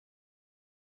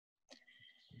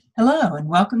Hello and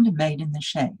welcome to Made in the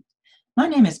Shade. My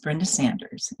name is Brenda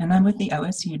Sanders and I'm with the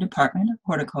OSU Department of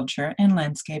Horticulture and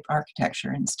Landscape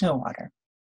Architecture in Stillwater.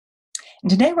 And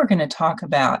today we're going to talk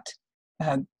about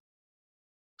uh,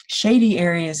 shady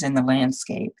areas in the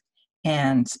landscape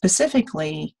and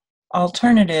specifically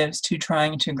alternatives to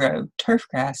trying to grow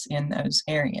turfgrass in those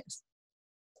areas.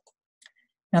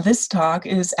 Now this talk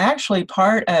is actually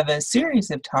part of a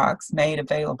series of talks made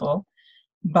available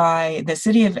by the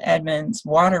City of Edmond's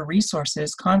Water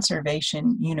Resources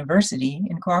Conservation University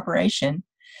in cooperation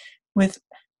with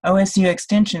OSU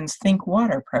Extension's Think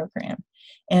Water program.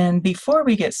 And before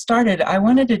we get started, I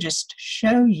wanted to just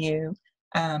show you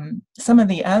some of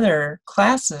the other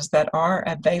classes that are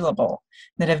available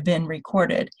that have been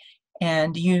recorded.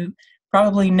 And you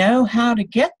probably know how to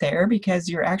get there because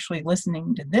you're actually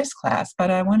listening to this class, but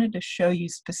I wanted to show you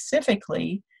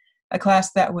specifically a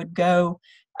class that would go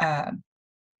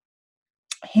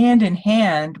hand in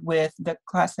hand with the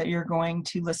class that you're going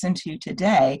to listen to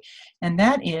today, and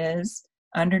that is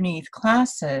underneath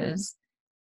classes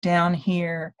down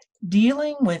here,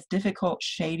 dealing with difficult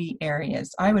shady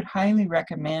areas. I would highly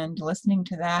recommend listening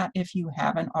to that if you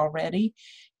haven't already,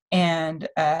 and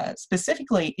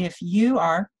specifically if you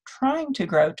are trying to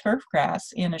grow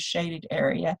turfgrass in a shaded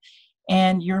area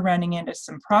and you're running into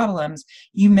some problems,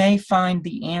 you may find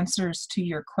the answers to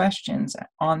your questions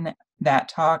on that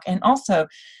talk, and also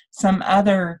some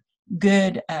other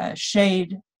good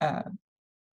shade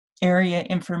area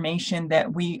information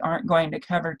that we aren't going to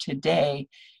cover today.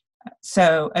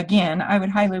 So again, I would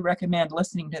highly recommend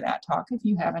listening to that talk if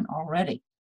you haven't already.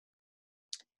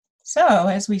 So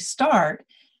as we start,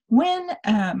 when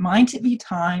might it be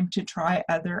time to try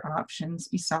other options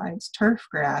besides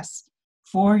turfgrass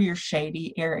for your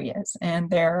shady areas? And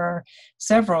there are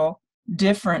several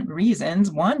different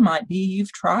reasons. One might be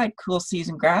you've tried cool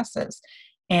season grasses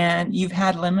and you've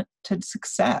had limited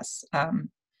success.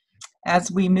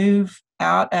 As we move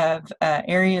out of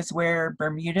areas where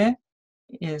Bermuda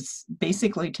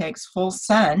basically takes full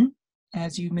sun,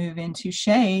 as you move into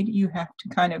shade, you have to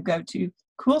kind of go to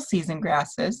cool season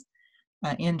grasses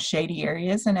in shady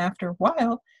areas, and after a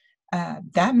while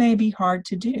that may be hard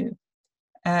to do.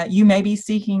 You may be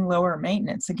seeking lower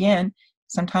maintenance. Again,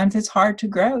 sometimes it's hard to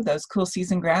grow those cool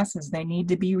season grasses. They need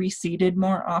to be reseeded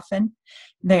more often.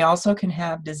 They also can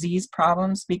have disease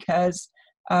problems because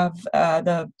of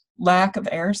the lack of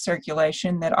air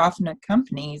circulation that often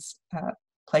accompanies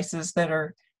places that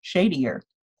are shadier.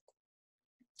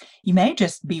 You may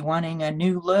just be wanting a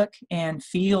new look and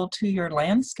feel to your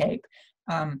landscape.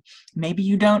 Maybe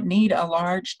you don't need a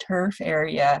large turf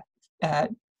area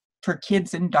for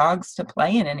kids and dogs to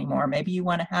play in anymore. Maybe you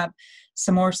want to have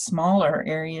some more smaller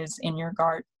areas in your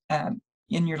garden,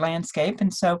 in your landscape,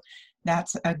 and so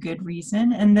that's a good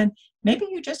reason. And then maybe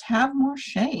you just have more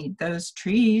shade. Those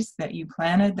trees that you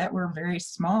planted that were very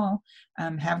small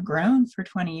have grown for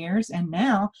 20 years, and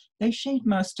now they shade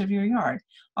most of your yard.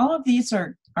 All of these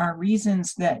are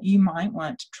reasons that you might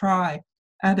want to try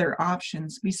other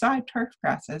options beside turf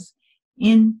grasses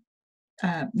in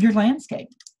your landscape.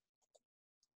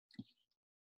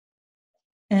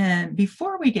 And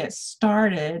before we get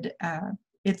started,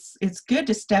 it's good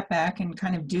to step back and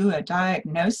kind of do a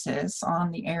diagnosis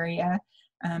on the area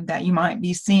that you might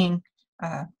be seeing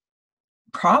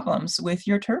problems with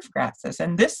your turf grasses.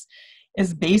 And this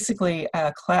is basically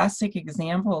a classic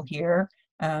example here.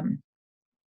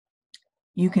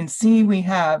 You can see we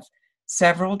have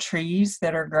several trees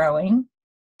that are growing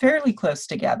fairly close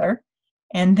together.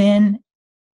 And then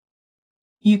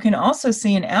you can also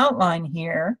see an outline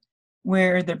here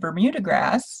where the Bermuda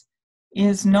grass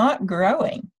is not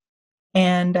growing.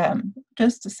 And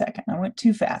just a second, I went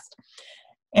too fast.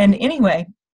 And anyway,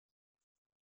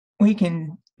 we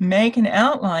can make an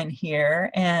outline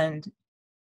here, and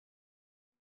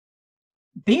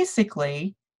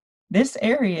basically this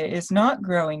area is not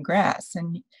growing grass.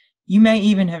 And you may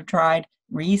even have tried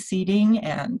reseeding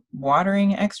and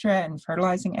watering extra and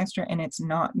fertilizing extra, and it's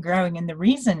not growing. And the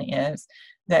reason is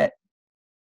that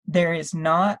there is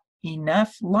not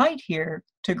enough light here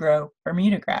to grow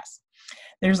Bermuda grass.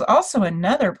 There's also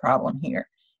another problem here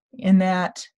in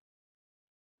that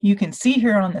you can see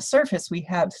here on the surface we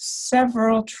have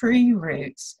several tree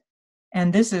roots,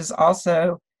 and this is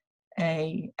also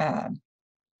a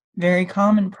very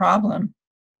common problem,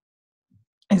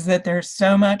 is that there's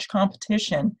so much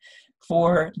competition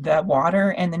for the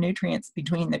water and the nutrients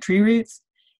between the tree roots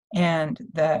and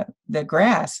the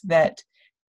grass that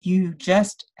you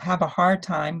just have a hard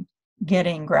time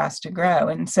getting grass to grow.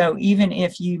 And so even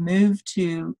if you move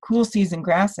to cool season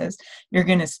grasses, you're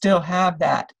going to still have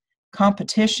that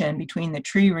competition between the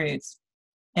tree roots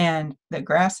and the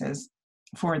grasses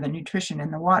for the nutrition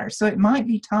in the water. So it might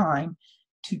be time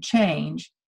to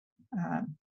change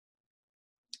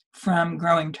from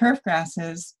growing turf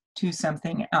grasses to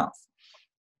something else.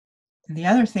 The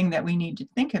other thing that we need to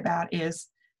think about is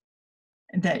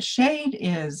that shade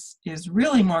is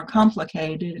really more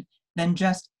complicated than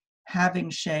just having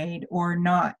shade or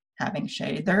not having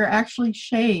shade. There are actually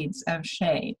shades of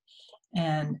shade.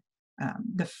 And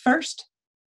the first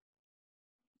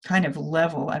kind of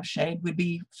level of shade would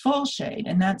be full shade,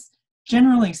 and that's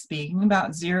generally speaking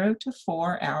about 0 to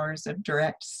 4 hours of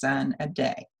direct sun a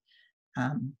day.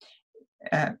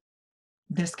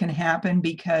 This can happen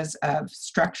because of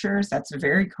structures. That's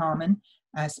very common,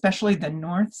 especially the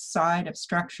north side of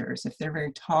structures. If they're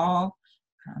very tall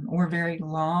or very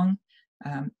long,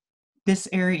 this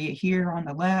area here on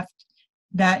the left,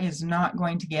 that is not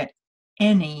going to get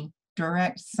any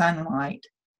direct sunlight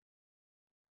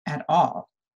at all.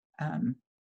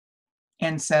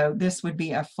 And so this would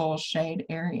be a full shade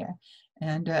area.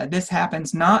 And this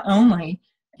happens not only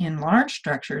in large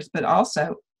structures, but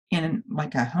also in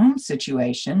like a home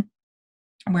situation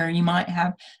where you might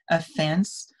have a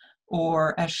fence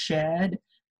or a shed,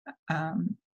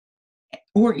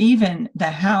 or even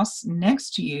the house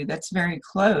next to you that's very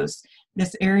close.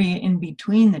 This area in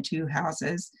between the two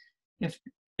houses, if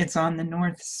it's on the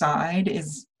north side,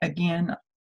 is again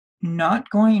not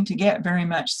going to get very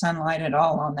much sunlight at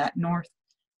all on that north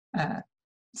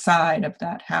side of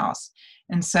that house.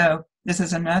 And so this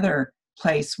is another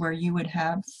place where you would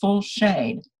have full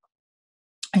shade.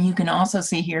 And you can also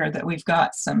see here that we've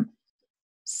got some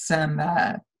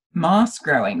moss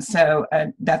growing. So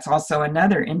that's also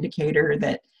another indicator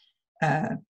that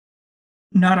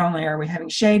not only are we having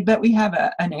shade, but we have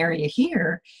an area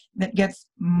here that gets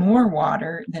more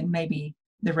water than maybe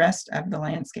the rest of the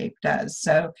landscape does.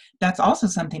 So that's also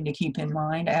something to keep in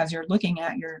mind as you're looking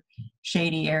at your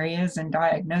shady areas and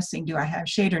diagnosing, do I have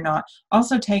shade or not?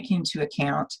 Also take into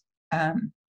account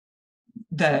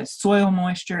the soil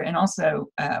moisture and also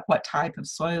what type of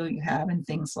soil you have and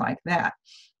things like that.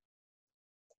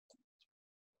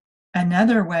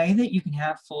 Another way that you can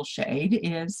have full shade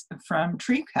is from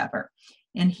tree cover.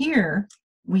 And here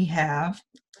we have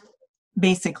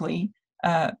basically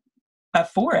a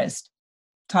forest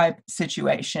type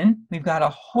situation. We've got a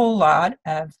whole lot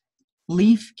of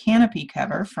leaf canopy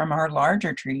cover from our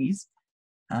larger trees.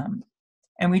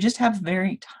 And we just have a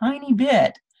very tiny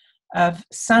bit of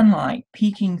sunlight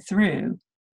peeking through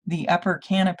the upper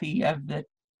canopy of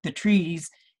the trees.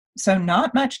 So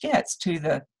not much gets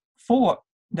to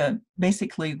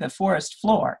basically the forest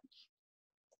floor.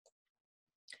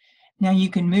 Now you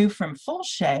can move from full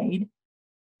shade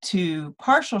to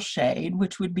partial shade,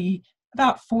 which would be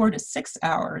about 4 to 6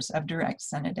 hours of direct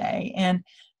sun a day. And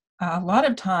a lot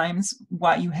of times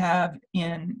what you have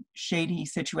in shady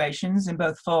situations in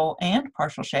both full and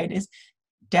partial shade is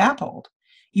dappled.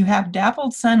 You have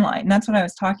dappled sunlight, and that's what I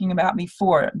was talking about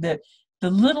before, the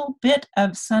little bit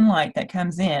of sunlight that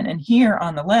comes in. And here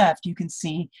on the left, you can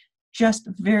see just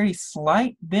very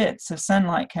slight bits of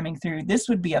sunlight coming through. This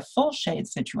would be a full shade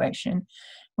situation,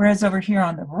 whereas over here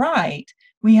on the right,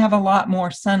 we have a lot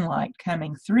more sunlight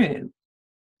coming through.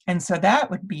 And so that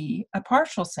would be a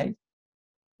partial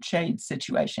shade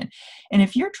situation. And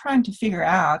if you're trying to figure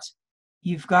out,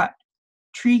 you've got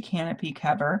tree canopy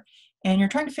cover, and you're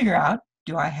trying to figure out,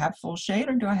 do I have full shade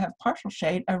or do I have partial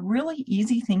shade? A really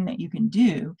easy thing that you can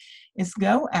do is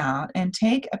go out and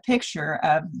take a picture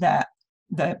of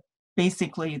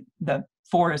basically the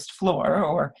forest floor,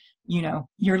 or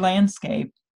your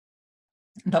landscape,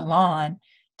 the lawn.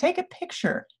 Take a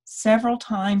picture several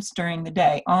times during the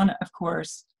day on, of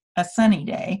course, a sunny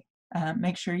day.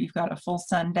 Make sure you've got a full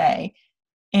sun day,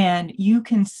 and you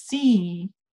can see,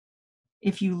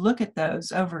 if you look at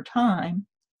those over time,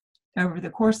 over the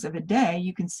course of a day,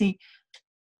 you can see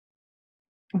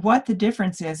what the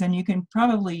difference is, and you can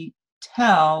probably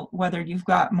tell whether you've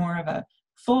got more of a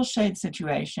full shade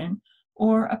situation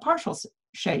or a partial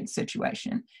shade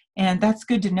situation. And that's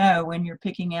good to know when you're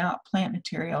picking out plant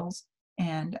materials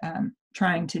and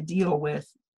trying to deal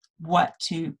with what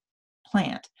to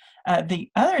plant. The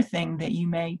other thing that you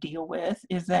may deal with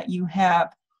is that you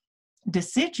have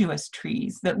deciduous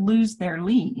trees that lose their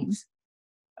leaves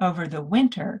over the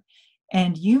winter,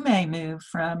 and you may move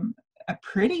from a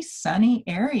pretty sunny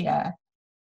area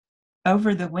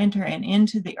over the winter and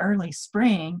into the early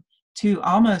spring to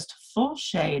almost full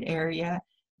shade area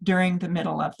during the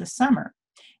middle of the summer.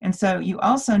 And so you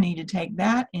also need to take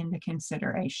that into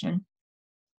consideration.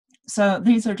 So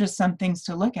these are just some things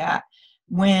to look at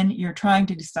when you're trying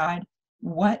to decide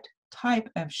what type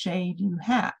of shade you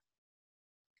have.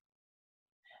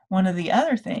 one of the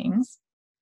other things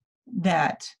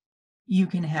that you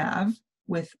can have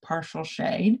with partial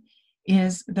shade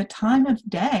is the time of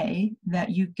day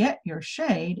that you get your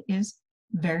shade is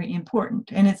very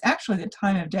important. And it's actually the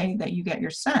time of day that you get your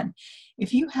sun.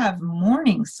 If you have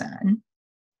morning sun,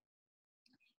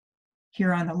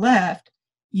 here on the left,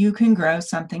 you can grow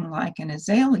something like an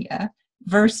azalea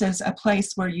versus a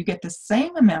place where you get the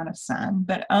same amount of sun,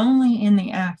 but only in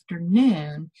the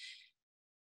afternoon.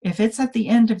 If it's at the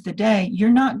end of the day, you're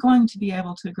not going to be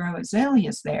able to grow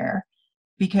azaleas there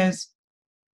because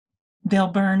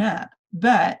they'll burn up.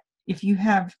 But if you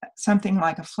have something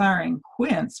like a flowering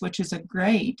quince, which is a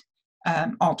great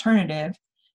alternative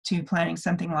to planting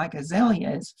something like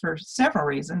azaleas for several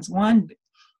reasons. One,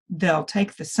 they'll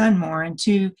take the sun more, and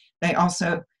two, they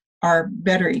also are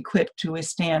better equipped to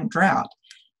withstand drought.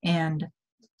 And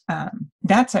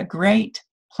that's a great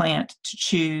plant to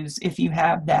choose if you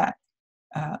have that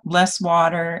less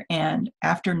water and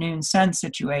afternoon sun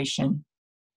situation.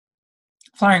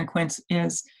 Flowering quince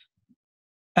is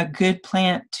a good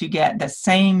plant to get the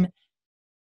same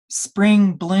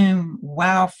spring bloom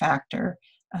wow factor,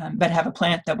 but have a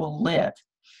plant that will live.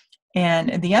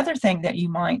 And the other thing that you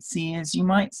might see is you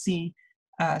might see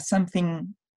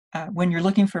something when you're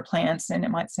looking for plants, and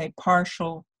it might say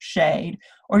partial shade,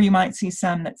 or you might see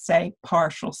some that say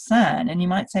partial sun, and you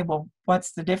might say, well,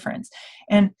 what's the difference?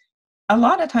 And a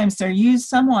lot of times they're used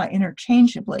somewhat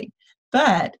interchangeably,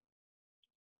 but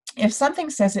if something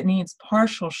says it needs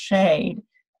partial shade,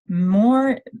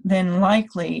 more than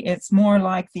likely it's more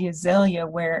like the azalea,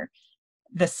 where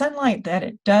the sunlight that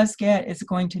it does get is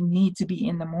going to need to be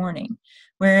in the morning.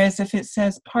 Whereas if it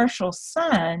says partial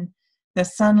sun, the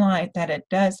sunlight that it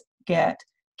does get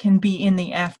can be in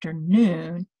the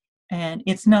afternoon, and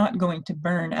it's not going to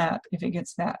burn up if it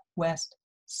gets that west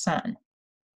sun.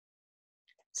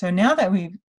 So now that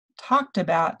we've talked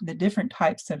about the different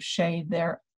types of shade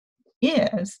there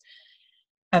is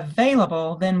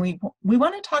available, then we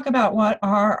want to talk about what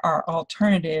are our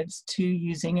alternatives to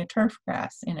using a turf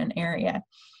grass in an area.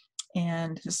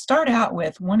 And to start out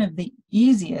with, one of the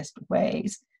easiest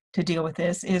ways to deal with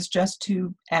this is just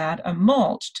to add a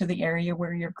mulch to the area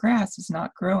where your grass is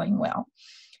not growing well.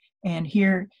 And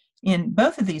here in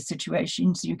both of these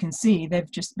situations, you can see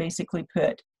they've just basically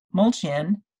put mulch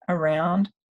in around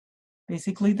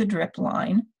basically the drip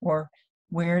line, or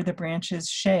where the branches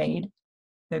shade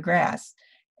the grass.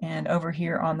 And over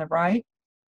here on the right,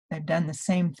 they've done the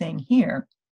same thing here.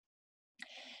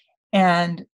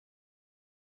 And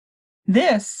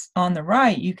this on the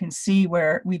right, you can see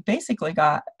where we basically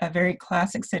got a very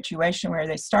classic situation where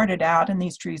they started out, and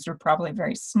these trees were probably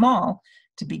very small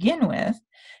to begin with.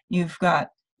 You've got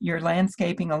your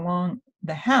landscaping along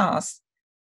the house,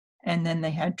 and then they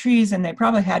had trees, and they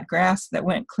probably had grass that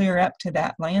went clear up to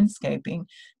that landscaping.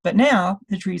 But now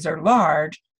the trees are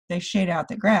large, they shade out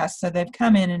the grass, so they've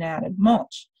come in and added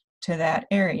mulch to that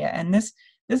area. And this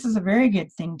is a very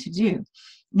good thing to do.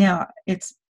 Now,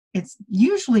 it's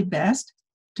usually best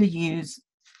to use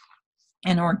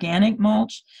an organic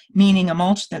mulch, meaning a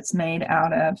mulch that's made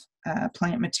out of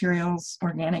plant materials,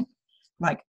 organic,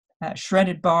 like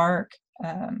shredded bark,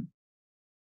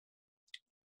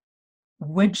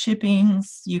 wood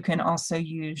chippings. You can also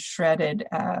use shredded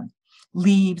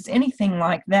leaves, anything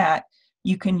like that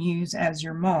you can use as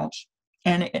your mulch.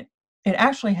 And it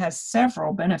actually has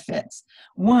several benefits.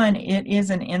 One, it is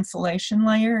an insulation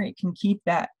layer. It can keep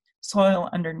that soil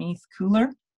underneath cooler.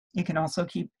 It can also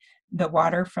keep the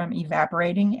water from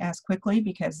evaporating as quickly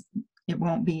because it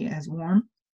won't be as warm.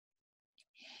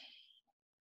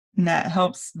 And that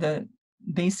helps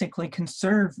basically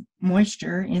conserve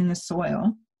moisture in the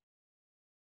soil.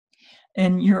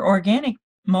 And your organic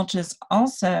mulches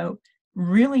also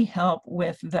really help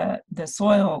with the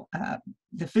soil,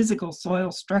 the physical soil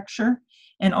structure,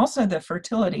 and also the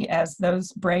fertility. As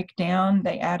those break down,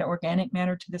 they add organic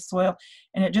matter to the soil,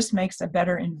 and it just makes a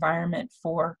better environment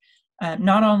for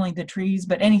not only the trees,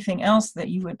 but anything else that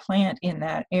you would plant in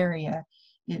that area.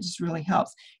 It just really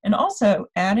helps. And also,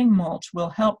 adding mulch will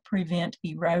help prevent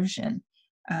erosion.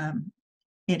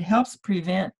 It helps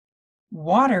prevent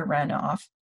water runoff,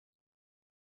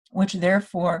 which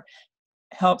therefore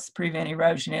helps prevent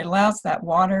erosion. It allows that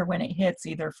water, when it hits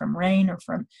either from rain or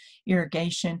from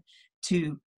irrigation,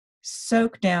 to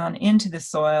soak down into the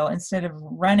soil instead of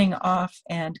running off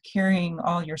and carrying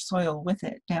all your soil with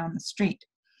it down the street.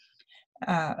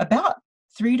 About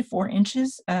 3 to 4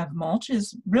 inches of mulch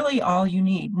is really all you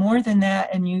need. More than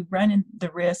that, and you run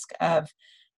the risk of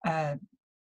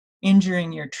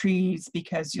injuring your trees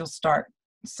because you'll start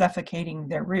suffocating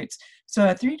their roots. So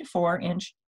a 3 to 4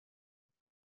 inch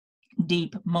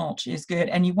deep mulch is good.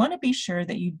 And you want to be sure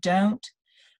that you don't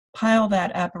pile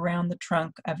that up around the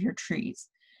trunk of your trees.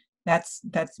 That's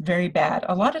very bad.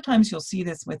 A lot of times you'll see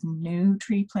this with new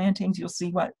tree plantings. You'll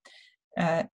see what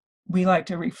we like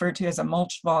to refer to as a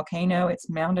mulch volcano. It's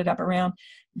mounded up around.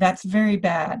 That's very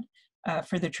bad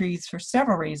for the trees for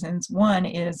several reasons. One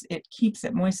is it keeps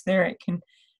it moist there. It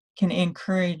can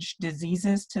encourage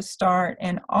diseases to start,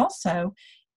 and also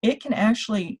it can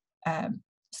actually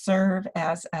serve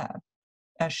as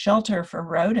a shelter for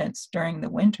rodents during the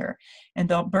winter, and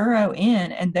they'll burrow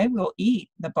in and they will eat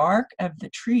the bark of the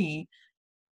tree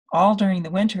all during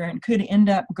the winter and could end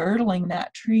up girdling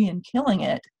that tree and killing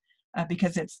it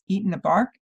because it's eaten the bark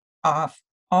off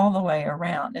all the way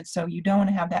around. And so you don't want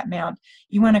to have that mound.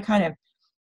 You want to kind of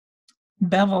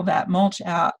bevel that mulch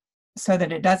out so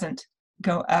that it doesn't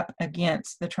go up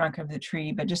against the trunk of the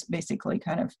tree, but just basically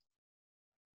kind of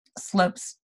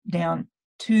slopes down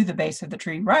to the base of the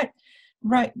tree.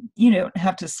 Right, you don't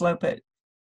have to slope it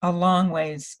a long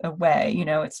ways away.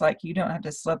 It's like you don't have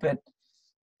to slope it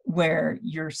where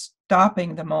you're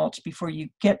stopping the mulch before you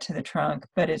get to the trunk,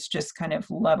 but it's just kind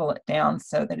of level it down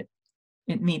so that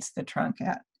it meets the trunk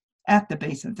at the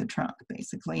base of the trunk,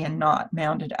 basically, and not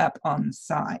mounded up on the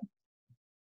side.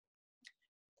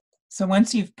 So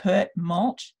once you've put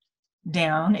mulch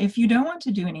down, if you don't want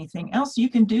to do anything else, you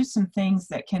can do some things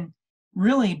that can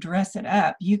really dress it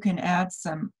up. You can add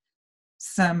some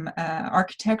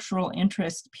architectural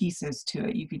interest pieces to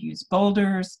it. You could use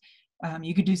boulders.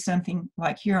 You could do something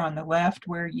like here on the left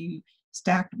where you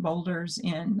stacked boulders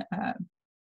in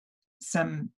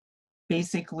some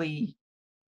basically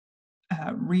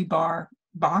rebar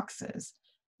boxes.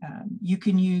 You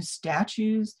can use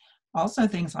statues, also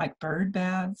things like bird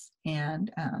baths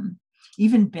and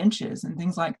even benches and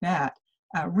things like that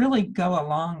really go a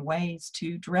long ways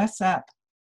to dress up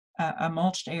a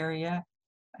mulched area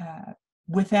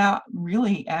without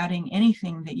really adding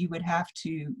anything that you would have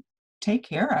to take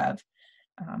care of.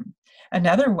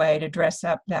 Another way to dress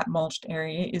up that mulched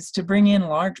area is to bring in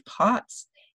large pots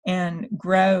and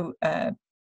grow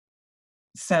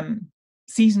some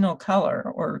seasonal color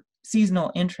or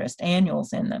seasonal interest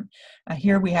annuals in them.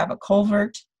 Here we have a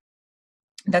culvert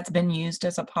that's been used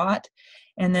as a pot,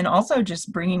 and then also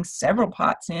just bringing several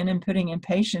pots in and putting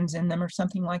impatiens in them or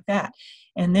something like that.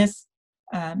 And this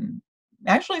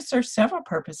actually serves several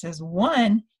purposes.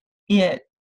 One,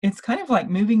 it's kind of like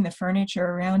moving the furniture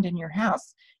around in your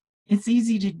house. It's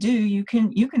easy to do. You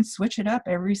can switch it up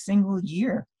every single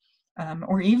year,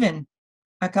 or even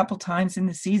a couple times in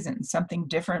the season, something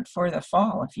different for the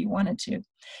fall if you wanted to.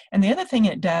 And the other thing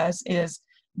it does is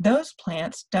those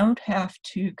plants don't have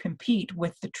to compete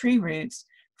with the tree roots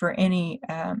for any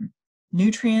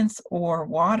nutrients or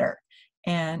water.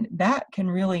 And that can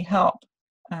really help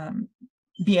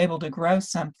be able to grow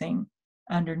something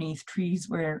underneath trees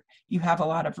where you have a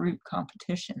lot of root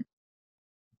competition.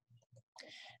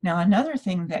 Now, another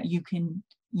thing that you can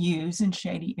use in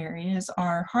shady areas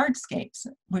are hardscapes,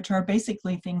 which are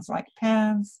basically things like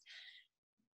paths,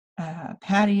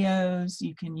 patios.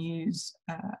 You can use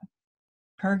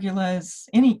pergolas,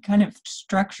 any kind of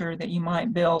structure that you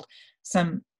might build.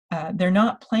 They're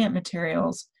not plant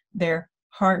materials, they're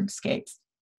hardscapes.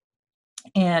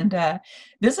 And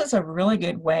this is a really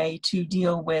good way to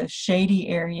deal with shady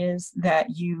areas that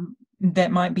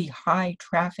might be high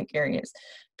traffic areas.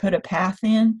 Put a path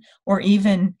in, or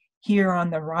even here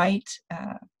on the right,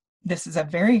 this is a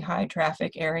very high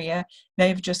traffic area.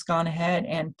 They've just gone ahead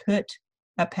and put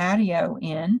a patio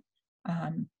in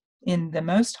the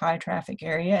most high traffic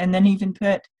area, and then even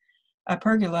put a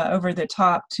pergola over the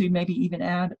top to maybe even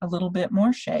add a little bit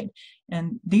more shade.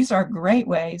 And these are great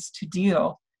ways to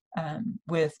deal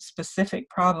with specific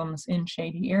problems in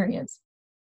shady areas.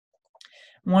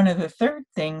 One of the third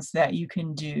things that you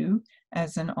can do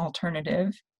as an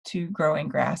alternative to growing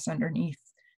grass underneath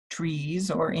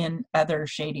trees or in other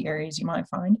shady areas you might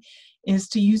find is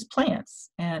to use plants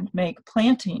and make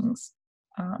plantings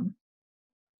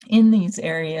in these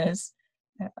areas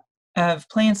of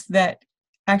plants that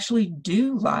actually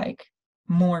do like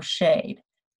more shade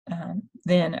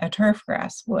than a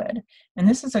turfgrass would. And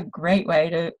this is a great way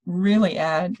to really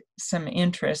add some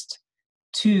interest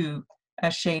to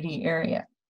a shady area.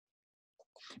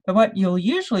 But what you'll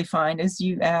usually find is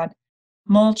you add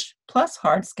mulch plus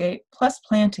hardscape plus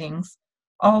plantings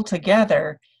all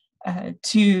together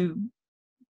to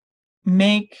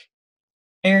make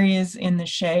areas in the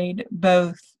shade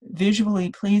both visually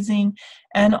pleasing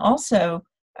and also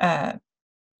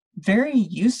very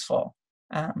useful.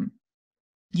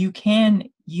 You can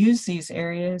use these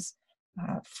areas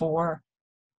for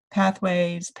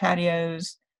pathways,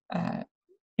 patios.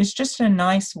 it's just a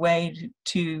nice way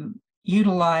to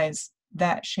utilize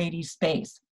that shady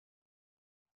space.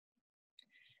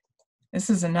 This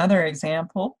is another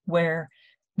example where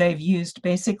they've used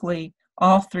basically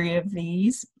all three of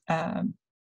these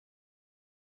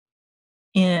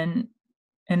in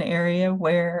an area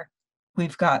where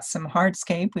we've got some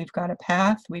hardscape, we've got a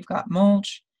path, we've got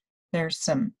mulch, there's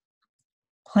some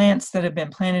plants that have been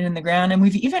planted in the ground, and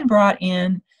we've even brought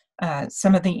in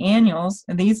some of the annuals,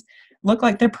 and these look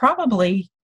like they're probably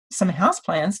some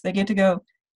houseplants. They get to go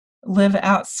live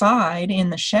outside in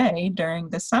the shade during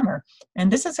the summer,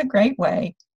 and this is a great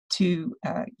way to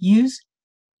use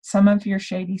some of your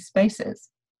shady spaces.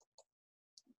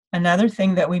 Another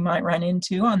thing that we might run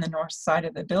into on the north side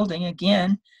of the building,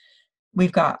 again,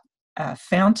 we've got a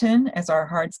fountain as our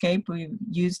hardscape. We've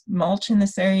used mulch in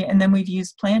this area, and then we've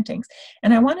used plantings.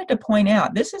 And I wanted to point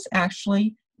out, this is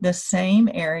actually the same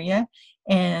area,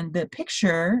 and the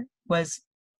picture was,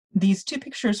 these two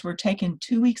pictures were taken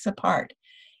 2 weeks apart.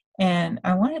 And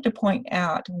I wanted to point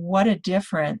out what a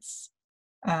difference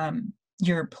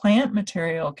your plant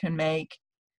material can make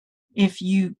if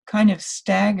you kind of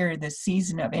stagger the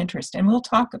season of interest. And we'll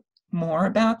talk more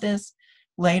about this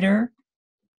later,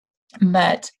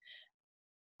 but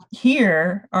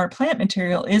here our plant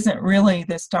material isn't really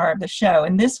the star of the show,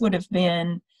 and this would have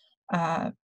been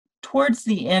towards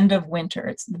the end of winter.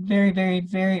 It's very, very,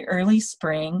 very early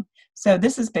spring, so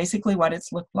this is basically what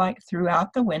it's looked like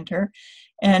throughout the winter,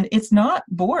 and it's not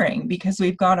boring because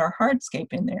we've got our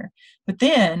hardscape in there. But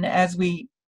then as we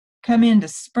come into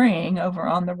spring over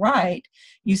on the right,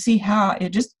 you see how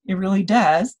it really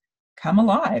does come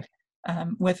alive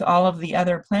with all of the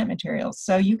other plant materials.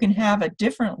 So you can have a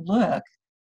different look,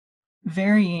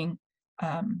 varying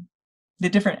the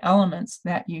different elements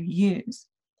that you use.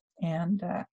 And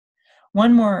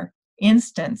one more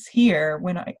instance here,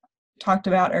 when I talked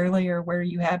about earlier where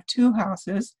you have two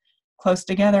houses close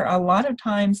together, a lot of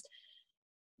times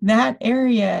that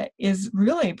area is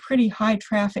really a pretty high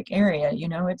traffic area. You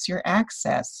know, it's your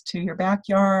access to your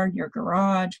backyard, your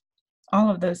garage, all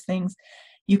of those things.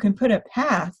 You can put a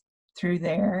path through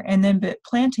there and then put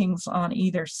plantings on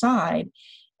either side,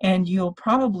 and you'll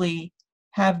probably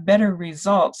have better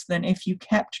results than if you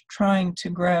kept trying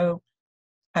to grow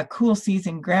a cool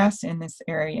season grass in this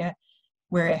area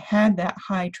where it had that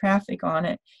high traffic on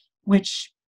it,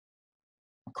 which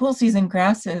cool season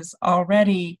grasses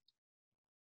already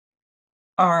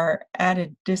are at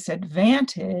a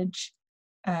disadvantage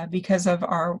because of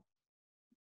our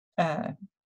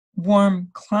warm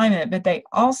climate, but they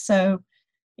also,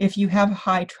 if you have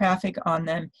high traffic on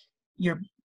them,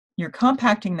 you're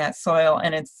compacting that soil,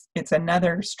 and it's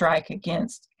another strike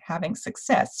against having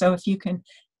success. So if you can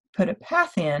put a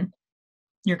path in,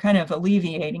 you're kind of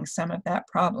alleviating some of that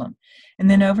problem. And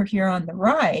then over here on the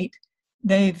right,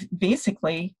 they've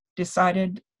basically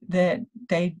decided that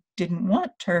they didn't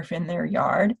want turf in their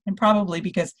yard, and probably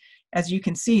because, as you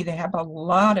can see, they have a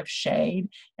lot of shade,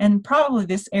 and probably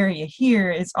this area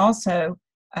here is also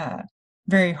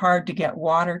very hard to get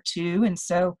water to, and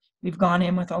so we've gone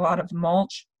in with a lot of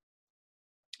mulch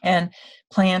and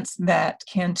plants that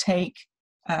can take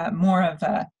more of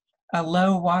a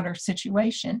low water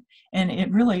situation, and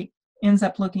it really ends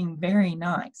up looking very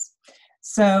nice.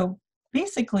 So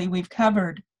basically we've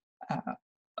covered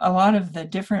a lot of the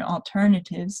different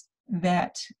alternatives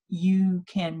that you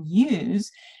can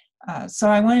use. So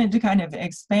I wanted to kind of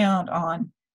expound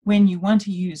on, when you want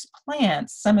to use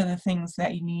plants, some of the things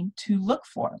that you need to look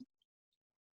for.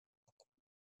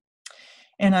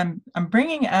 And I'm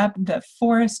bringing up the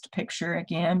forest picture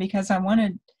again because I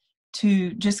wanted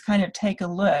to just kind of take a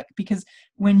look, because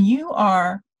when you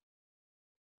are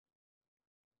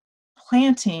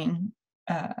planting,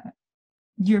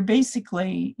 you're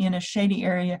basically in a shady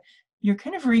area, you're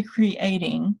kind of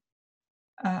recreating,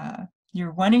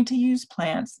 you're wanting to use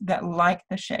plants that like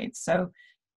the shade. So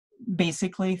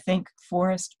basically think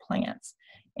forest plants.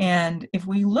 And if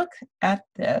we look at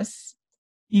this,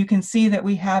 you can see that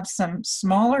we have some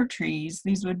smaller trees.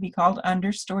 These would be called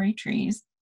understory trees.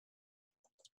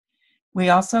 We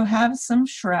also have some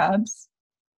shrubs,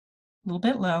 a little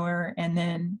bit lower, and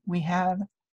then we have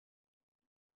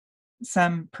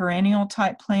some perennial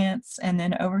type plants, and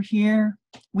then over here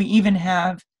we even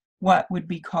have what would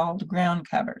be called ground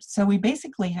covers. So we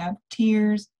basically have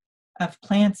tiers of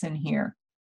plants in here.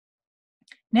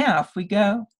 Now if we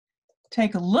go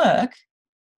take a look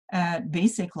at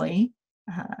basically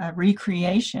a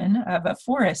recreation of a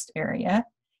forest area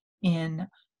in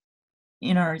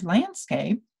our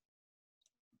landscape,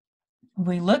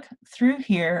 we look through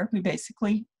here, we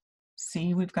basically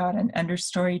see we've got an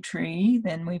understory tree,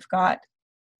 then we've got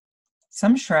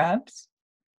some shrubs,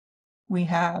 we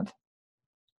have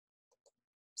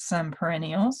some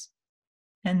perennials,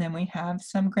 and then we have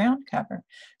some ground cover.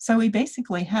 So we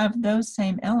basically have those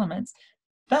same elements,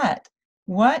 but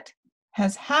what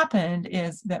has happened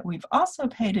is that we've also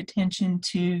paid attention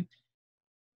to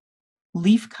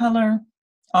leaf color.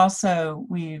 Also,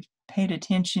 we've paid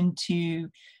attention to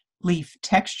leaf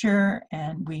texture,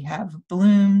 and we have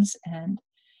blooms and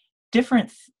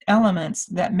different elements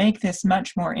that make this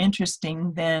much more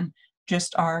interesting than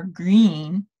just our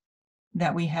green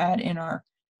that we had in our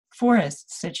forest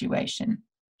situation.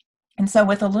 And so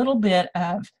with a little bit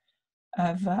of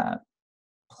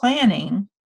planning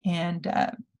and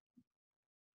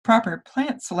proper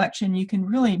plant selection, you can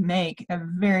really make a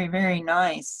very, very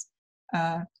nice,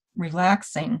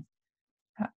 relaxing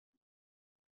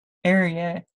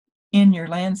area in your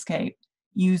landscape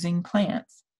using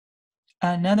plants.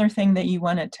 Another thing that you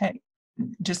want to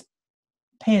just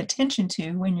pay attention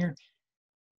to when you're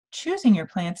choosing your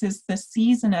plants is the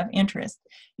season of interest.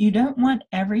 You don't want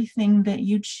everything that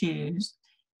you choose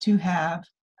to have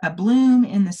a bloom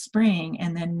in the spring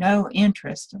and then no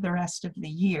interest the rest of the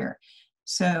year.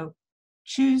 So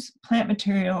choose plant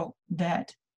material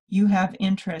that you have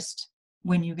interest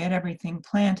when you get everything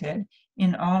planted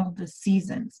in all of the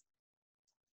seasons.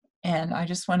 And I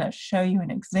just want to show you an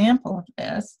example of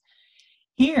this.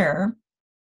 Here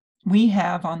we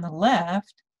have on the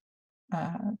left,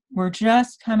 we're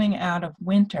just coming out of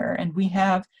winter, and we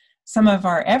have some of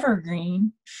our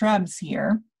evergreen shrubs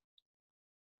here.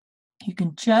 You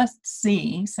can just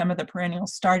see some of the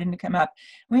perennials starting to come up.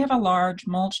 We have a large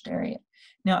mulched area.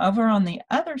 Now over on the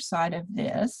other side of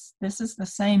this is the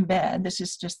same bed, this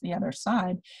is just the other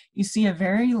side. You see a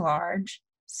very large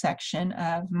section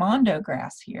of mondo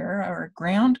grass here, or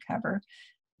ground cover,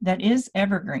 that is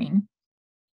evergreen.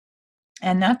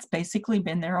 And that's basically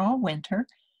been there all winter.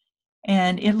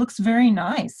 And it looks very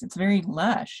nice. It's very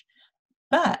lush.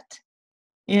 But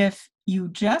if you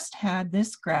just had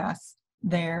this grass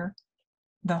there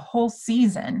the whole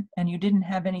season and you didn't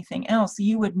have anything else,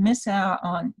 you would miss out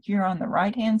on, here on the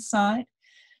right-hand side,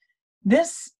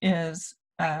 this is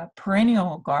a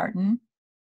perennial garden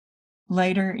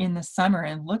later in the summer,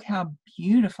 and look how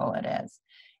beautiful it is.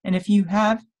 And if you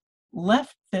have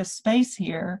left this space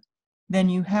here, then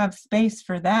you have space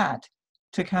for that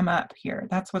to come up here.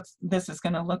 That's what this is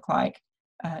going to look like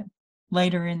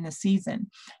later in the season.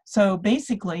 So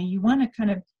basically, you want to kind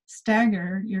of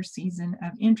stagger your season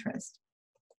of interest.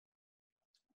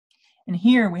 And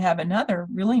here we have another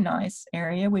really nice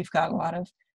area. We've got a lot of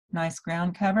nice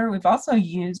ground cover. We've also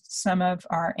used some of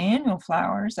our annual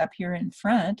flowers up here in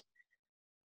front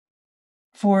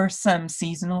for some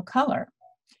seasonal color.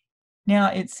 Now,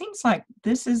 it seems like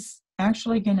this is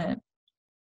actually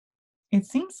it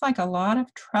seems like a lot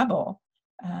of trouble.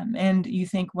 And you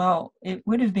think, well, it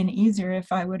would have been easier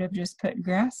if I would have just put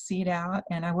grass seed out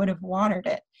and I would have watered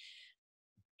it.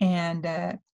 And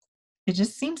it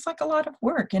just seems like a lot of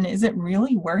work. And is it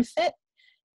really worth it?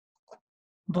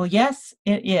 Well, yes,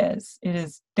 it is. It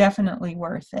is definitely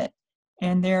worth it.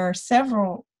 And there are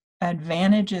several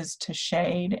advantages to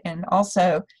shade and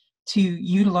also to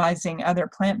utilizing other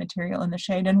plant material in the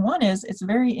shade. And one is it's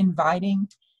very inviting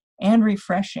and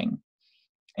refreshing.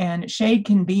 And shade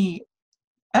can be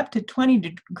up to 20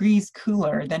 degrees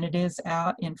cooler than it is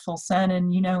out in full sun.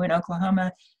 And you know, in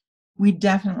Oklahoma, we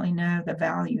definitely know the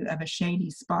value of a shady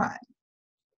spot.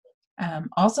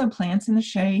 Also, plants in the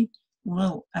shade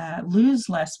will lose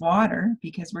less water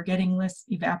because we're getting less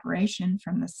evaporation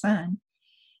from the sun.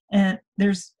 And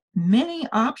there's many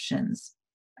options,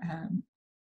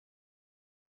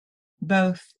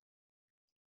 both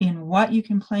in what you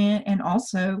can plant and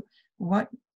also what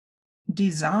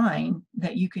design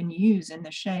that you can use in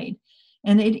the shade.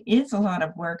 And it is a lot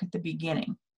of work at the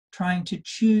beginning, trying to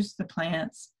choose the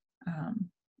plants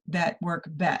that work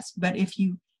best. But if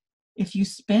you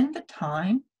spend the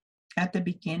time at the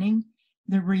beginning,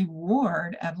 the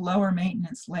reward of lower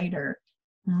maintenance later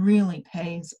really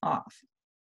pays off.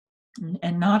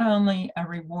 And not only a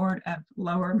reward of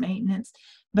lower maintenance,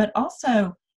 but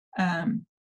also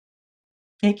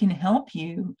it can help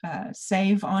you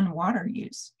save on water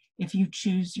use if you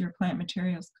choose your plant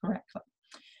materials correctly.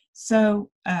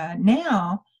 So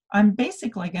now I'm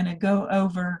basically going to go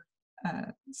over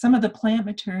some of the plant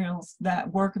materials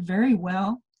that work very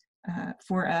well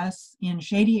for us in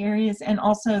shady areas, and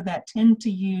also that tend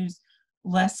to use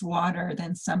less water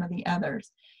than some of the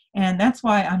others. And that's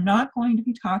why I'm not going to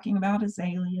be talking about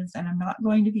azaleas, and I'm not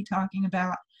going to be talking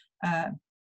about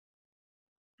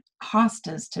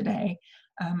hostas today.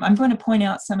 I'm going to point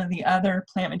out some of the other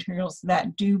plant materials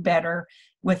that do better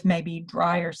with maybe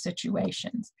drier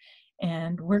situations.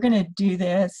 And we're going to do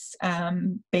this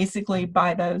basically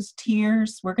by those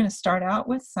tiers. We're going to start out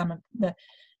with some of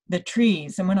the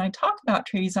trees. And when I talk about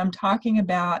trees, I'm talking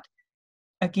about,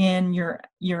 again, your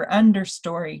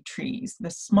understory trees, the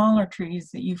smaller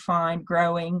trees that you find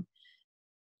growing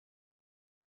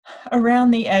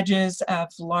around the edges of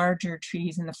larger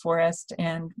trees in the forest.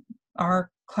 And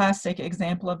our classic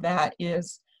example of that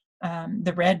is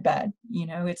the redbud. You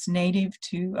know, it's native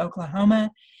to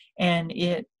Oklahoma, and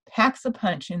it packs a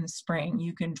punch in the spring.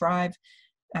 You can drive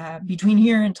between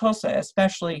here and Tulsa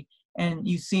especially, and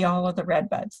you see all of the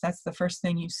redbuds. That's the first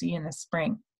thing you see in the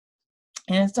spring.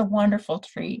 And it's a wonderful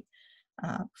tree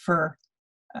for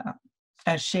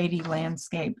a shady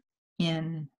landscape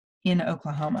in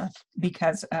Oklahoma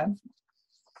because of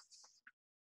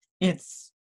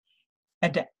its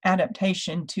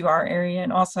adaptation to our area,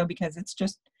 and also because it's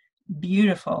just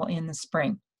beautiful in the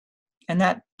spring. And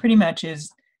that pretty much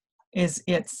is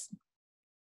its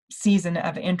season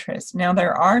of interest. Now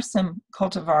there are some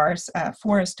cultivars.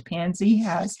 Forest pansy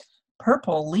has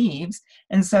purple leaves,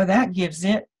 and so that gives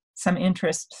it some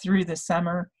interest through the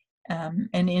summer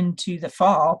and into the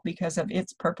fall because of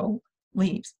its purple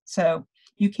leaves. So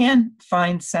you can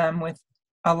find some with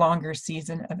a longer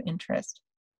season of interest.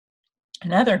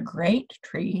 Another great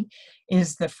tree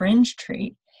is the fringe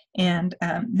tree, and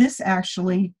this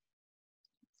actually,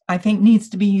 I think, needs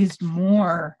to be used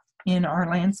more in our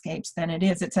landscapes than it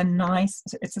is. It's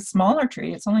a smaller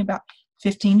tree. It's only about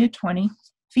 15 to 20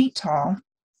 feet tall,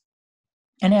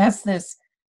 and it has this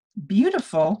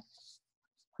beautiful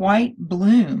white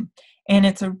bloom, and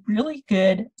it's a really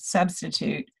good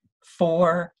substitute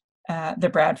for the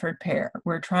Bradford pear.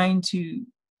 We're trying to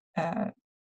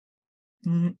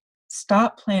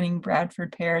stop planting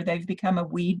Bradford pear. They've become a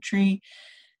weed tree.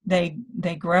 They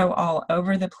grow all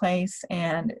over the place,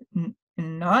 and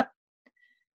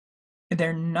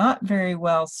they're not very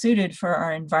well suited for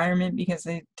our environment because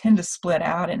they tend to split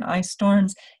out in ice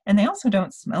storms, and they also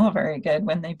don't smell very good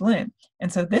when they bloom.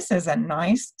 And so this is a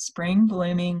nice spring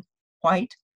blooming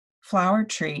white flower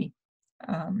tree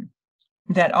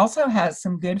that also has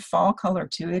some good fall color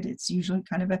to it. It's usually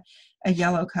kind of a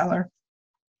yellow color,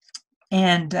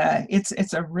 and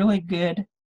it's a really good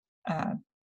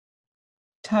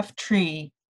tough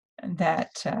tree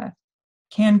that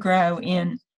can grow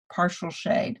in partial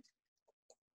shade.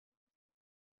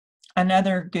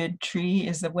 Another good tree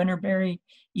is the winterberry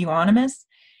euonymus,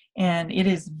 and it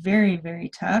is very, very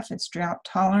tough. It's drought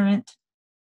tolerant.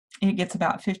 It gets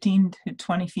about 15 to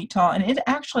 20 feet tall, and it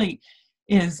actually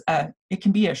is it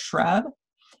can be a shrub,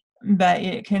 but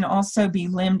it can also be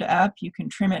limbed up. You can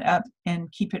trim it up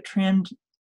and keep it trimmed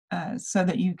so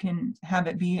that you can have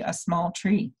it be a small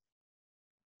tree.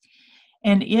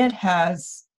 And it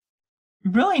has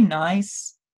really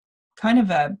nice kind of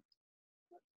a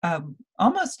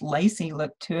almost lacy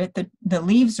look to it. The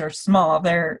leaves are small.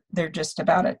 They're just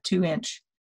about a 2-inch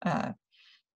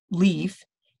leaf,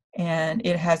 and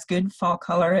it has good fall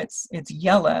color. It's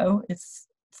yellow. It's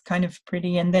kind of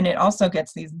pretty, and then it also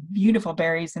gets these beautiful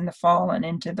berries in the fall and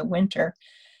into the winter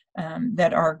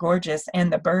that are gorgeous,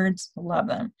 and the birds love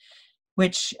them,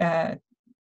 which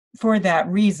for that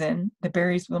reason the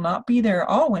berries will not be there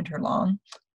all winter long,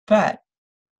 but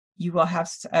you will have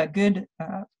a good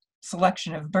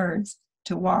selection of birds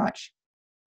to watch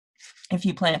if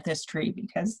you plant this tree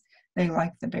because they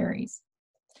like the berries.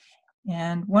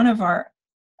 And one of our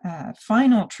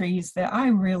final trees that I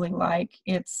really like,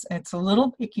 it's a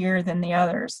little pickier than the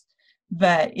others,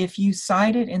 but if you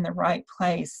site it in the right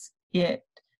place, it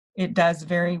does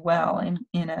very well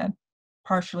in a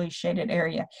partially shaded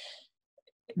area.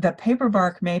 The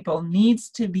paperbark maple needs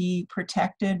to be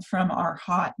protected from our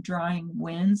hot, drying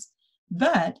winds,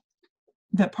 but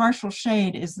the partial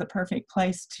shade is the perfect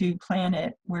place to plant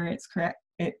it where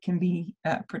it can be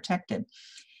protected.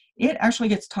 It actually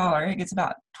gets taller. It gets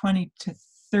about 20 to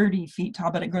 30 feet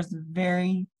tall, but it grows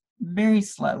very, very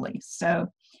slowly. So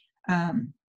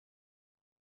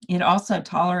it also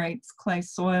tolerates clay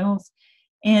soils,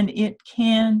 and it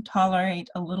can tolerate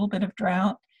a little bit of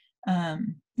drought.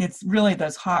 It's really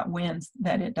those hot winds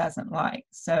that it doesn't like.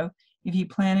 So if you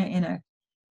plant it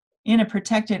in a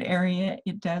protected area,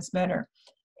 it does better.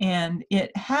 And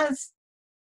it has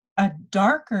a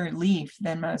darker leaf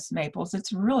than most maples.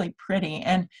 It's really pretty,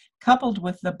 and coupled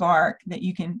with the bark that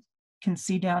you can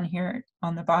see down here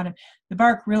on the bottom, the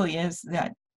bark really is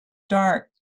that dark,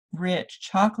 rich,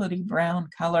 chocolatey brown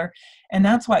color, and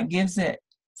that's what gives it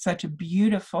such a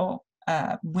beautiful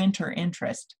winter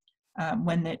interest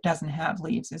when it doesn't have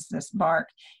leaves, is this bark.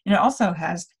 And it also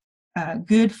has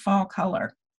good fall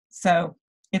color. So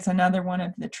it's another one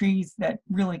of the trees that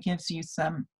really gives you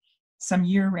some some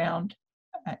year-round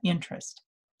interest.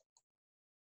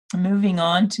 Moving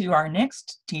on to our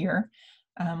next tier,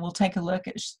 we'll take a look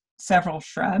at several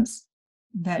shrubs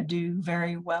that do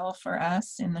very well for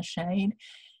us in the shade.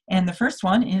 And the first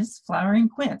one is flowering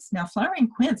quince. Now, flowering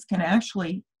quince can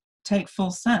actually take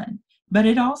full sun, but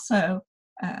it also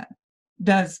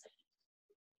does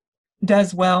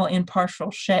well in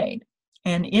partial shade.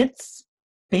 And its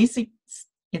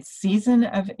season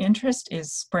of interest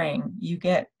is spring. You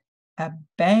get a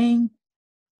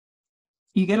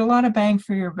lot of bang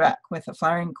for your buck with a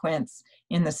flowering quince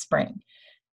in the spring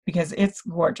because it's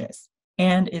gorgeous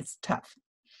and it's tough.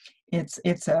 It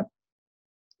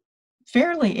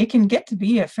can get to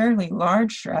be a fairly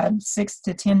large shrub, 6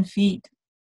 to 10 feet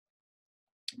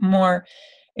more.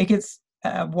 It gets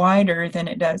wider than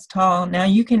it does tall. Now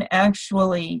you can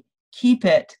actually keep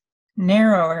it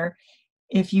narrower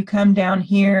if you come down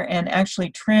here and actually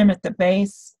trim at the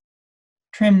base,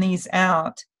 trim these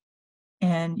out,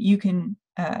 and you can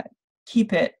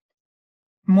keep it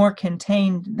more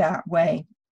contained that way.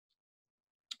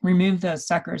 Remove those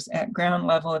suckers at ground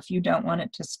level if you don't want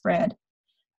it to spread.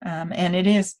 And it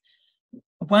is,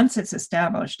 once it's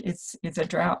established, it's a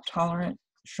drought tolerant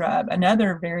shrub.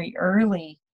 Another very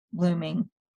early blooming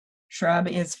shrub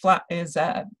is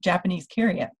Japanese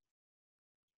Kyria.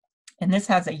 And this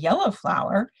has a yellow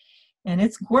flower, and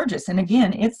it's gorgeous. And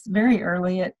again, it's very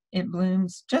early. It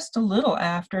blooms just a little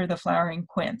after the flowering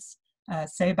quince,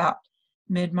 say about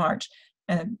mid-March.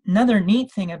 Another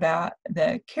neat thing about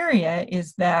the Kyria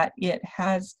is that it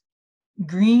has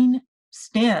green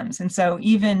stems, and so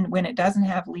even when it doesn't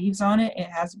have leaves on it, it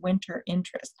has winter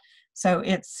interest. So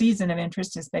its season of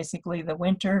interest is basically the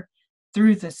winter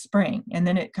through the spring, and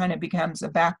then it kind of becomes a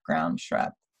background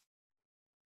shrub.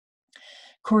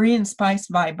 Korean spice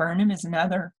viburnum is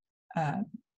another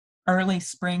early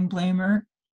spring bloomer,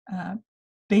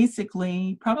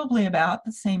 basically probably about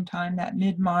the same time, that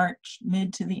mid-March,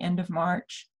 mid to the end of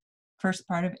March, first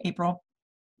part of April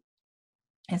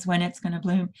is when it's going to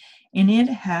bloom. And it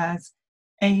has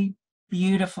a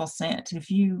beautiful scent.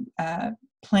 If you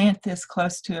plant this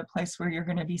close to a place where you're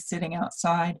going to be sitting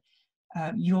outside,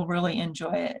 you'll really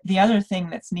enjoy it. The other thing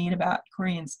that's neat about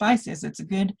Korean spice is it's a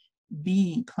good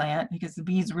bee plant because the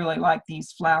bees really like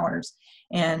these flowers,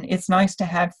 and it's nice to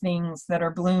have things that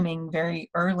are blooming very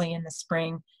early in the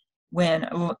spring when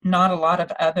not a lot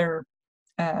of other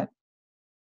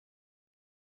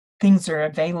things are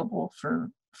available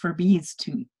for bees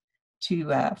to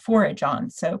forage on.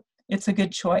 So it's a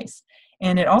good choice,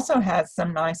 and it also has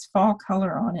some nice fall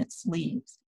color on its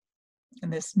leaves.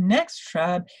 And this next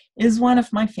shrub is one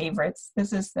of my favorites.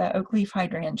 This is the oak leaf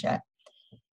hydrangea.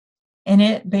 And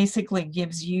it basically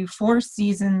gives you 4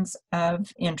 seasons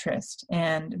of interest,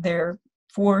 and there are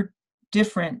 4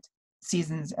 different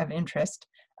seasons of interest.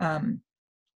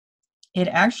 It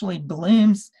actually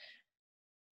blooms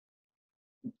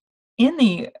in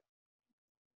the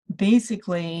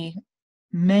basically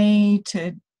May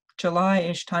to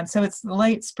July-ish time. So it's the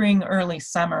late spring, early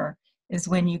summer is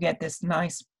when you get this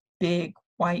nice big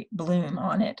white bloom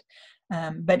on it.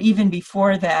 But even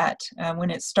before that,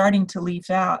 when it's starting to leaf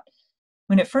out,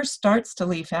 when it first starts to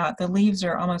leaf out, the leaves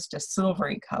are almost a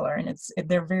silvery color, and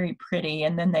they're very pretty.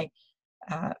 And then they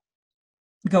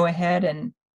go ahead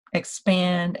and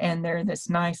expand, and they're this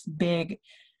nice big,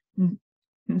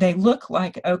 they look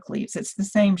like oak leaves. It's the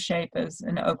same shape as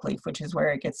an oak leaf, which is where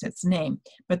it gets its name,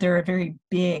 but they're a very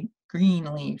big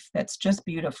green leaf that's just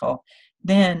beautiful.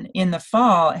 Then in the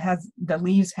fall, the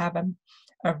leaves have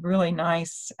a really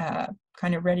nice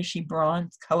kind of redishy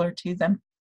bronze color to them.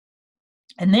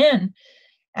 And then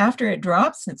after it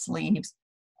drops its leaves,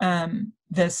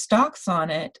 the stalks on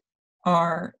it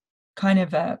are kind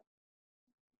of a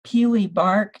peely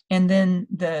bark, and then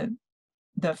the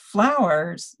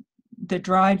flowers, the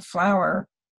dried flower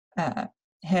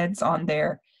heads on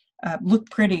there look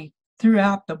pretty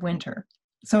throughout the winter.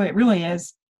 So it really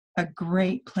is a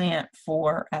great plant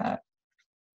for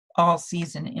all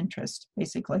season interest,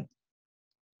 basically.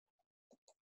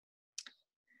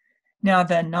 Now,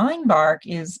 the 9-bark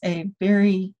is a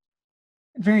very,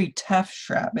 very tough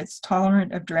shrub. It's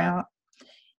tolerant of drought,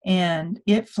 and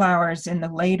it flowers in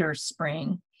the later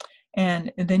spring.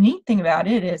 And the neat thing about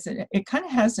it is it kind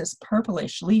of has this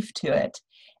purplish leaf to it,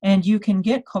 and you can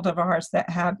get cultivars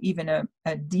that have even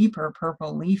a deeper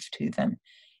purple leaf to them.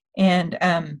 And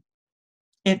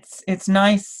it's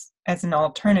nice as an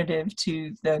alternative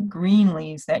to the green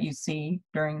leaves that you see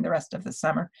during the rest of the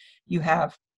summer. You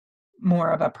have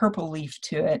more of a purple leaf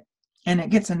to it, and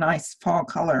it gets a nice fall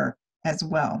color as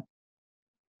well.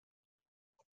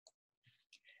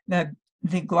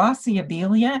 The glossy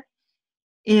abelia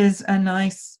is a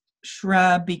nice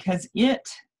shrub because it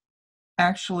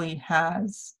actually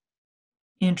has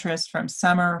interest from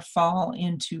summer, fall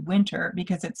into winter,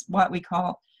 because it's what we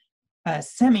call a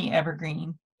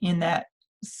semi-evergreen, in that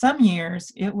some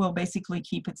years it will basically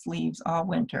keep its leaves all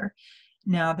winter.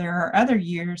 Now there are other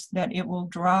years that it will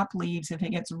drop leaves if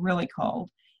it gets really cold,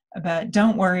 but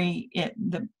don't worry,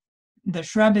 the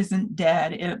shrub isn't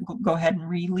dead. It will go ahead and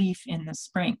re-leaf in the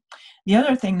spring. The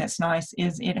other thing that's nice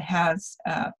is it has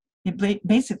it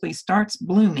basically starts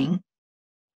blooming,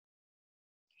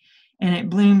 and it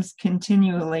blooms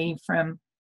continually from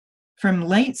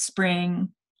late spring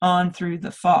on through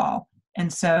the fall.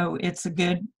 And so it's a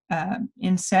good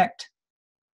insect,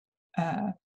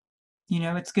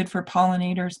 it's good for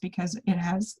pollinators because it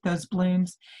has those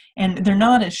blooms. And they're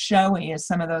not as showy as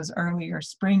some of those earlier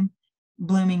spring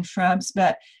blooming shrubs,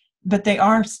 but they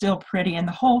are still pretty. And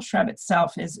the whole shrub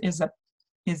itself is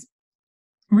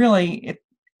really, it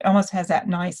almost has that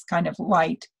nice kind of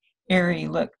light, airy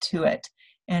look to it.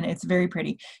 And it's very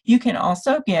pretty. You can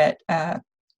also get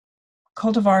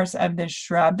cultivars of this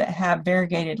shrub that have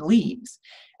variegated leaves.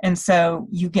 And so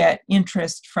you get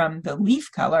interest from the leaf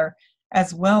color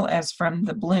as well as from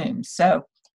the bloom. So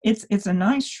it's a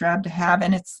nice shrub to have,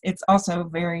 and it's also a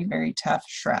very, very tough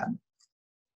shrub.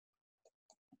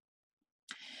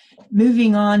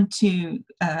 Moving on to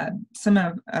some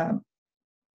of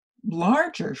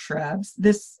larger shrubs,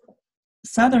 this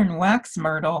southern wax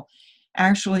myrtle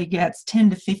actually gets 10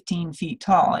 to 15 feet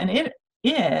tall, and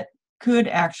it could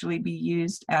actually be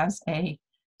used as a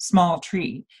small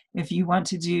tree. If you want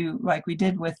to do like we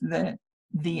did with the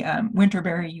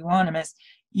winterberry euonymus,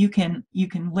 you can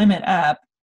limit up,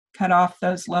 cut off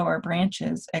those lower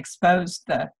branches, expose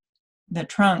the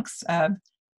trunks of,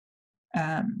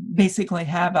 basically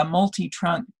have a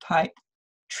multi-trunk type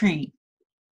tree,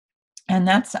 and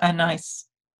that's a nice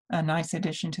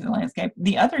addition to the landscape.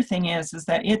 The other thing is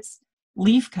that its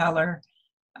leaf color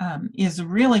is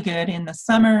really good in the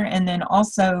summer and then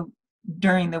also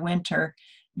during the winter,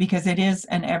 because it is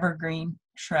an evergreen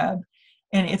shrub,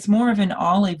 and it's more of an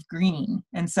olive green,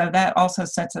 and so that also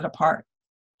sets it apart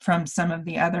from some of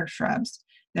the other shrubs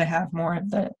that have more of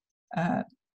the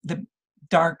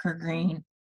darker green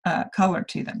color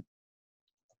to them.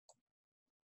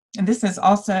 And this is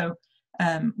also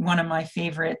one of my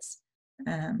favorites,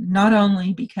 not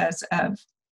only because of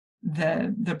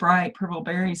the bright purple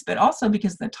berries, but also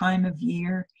because the time of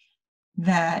year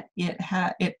that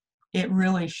it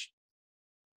really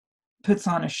puts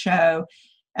on a show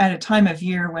at a time of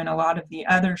year when a lot of the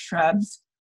other shrubs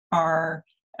are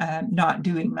not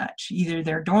doing much. Either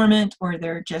they're dormant or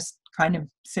they're just kind of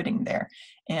sitting there.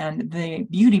 And the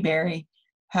beautyberry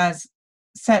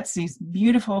sets these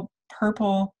beautiful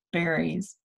purple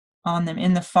berries on them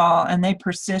in the fall, and they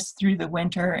persist through the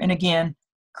winter. And again,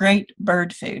 great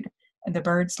bird food. The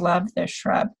birds love this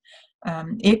shrub.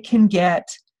 It can get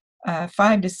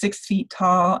 5 to 6 feet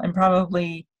tall and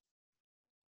probably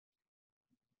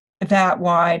that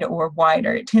wide or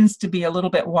wider. It tends to be a little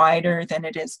bit wider than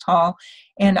it is tall.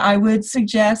 And I would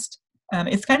suggest,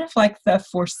 it's kind of like the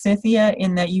forsythia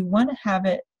in that you want to have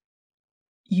it,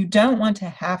 you don't want to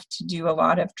have to do a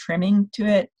lot of trimming to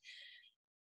it.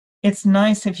 It's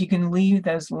nice if you can leave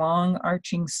those long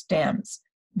arching stems,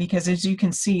 because as you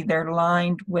can see, they're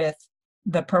lined with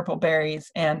the purple berries,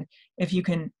 and if you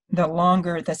can, the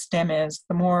longer the stem is,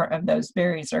 the more of those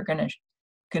berries are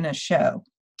gonna show.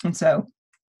 And so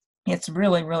it's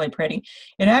really, really pretty.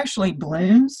 It actually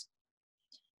blooms.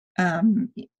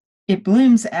 It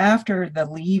blooms after the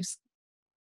leaves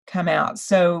come out,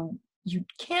 so you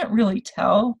can't really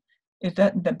tell if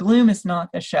the bloom is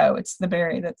not the show. It's the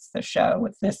berry that's the show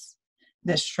with this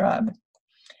shrub.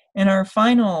 And our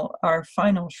final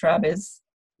shrub is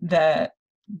the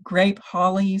grape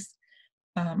hollies,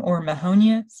 or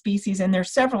Mahonia species, and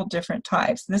there's several different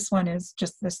types. This one is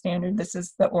just the standard. This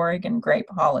is the Oregon grape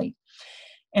holly.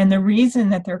 And the reason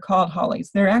that they're called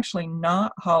hollies, they're actually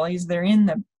not hollies. They're in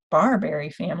the barberry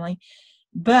family,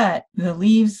 but the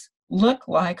leaves look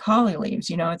like holly leaves.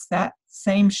 It's that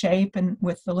same shape and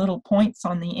with the little points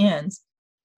on the ends.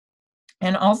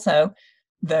 And also,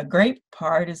 the grape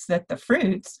part is that the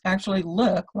fruits actually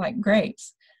look like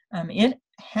grapes. It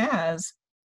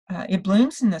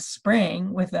blooms in the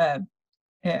spring it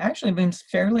actually blooms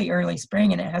fairly early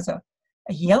spring, and it has a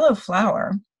yellow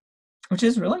flower, which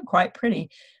is really quite pretty.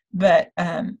 But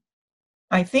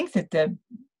I think that the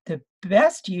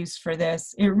best use for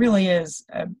this, it really is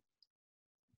an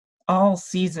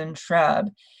all-season shrub,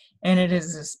 and it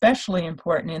is especially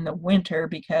important in the winter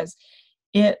because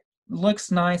it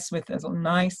looks nice with those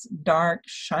nice, dark,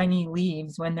 shiny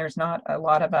leaves when there's not a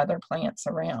lot of other plants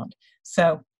around.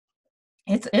 So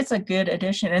It's a good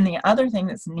addition. And the other thing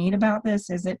that's neat about this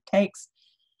is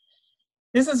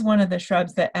this is one of the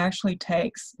shrubs that actually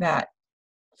takes that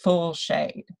full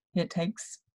shade. It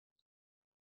takes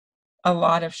a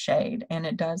lot of shade, and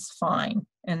it does fine.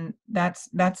 And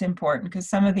that's important, because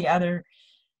some of the other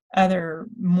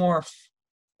more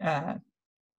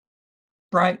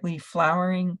brightly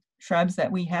flowering shrubs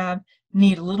that we have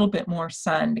need a little bit more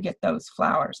sun to get those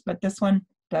flowers, but this one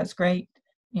does great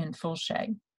in full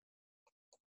shade.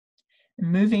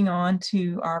 Moving on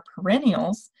to our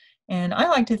perennials, and I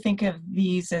like to think of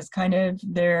these as kind of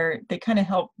they kind of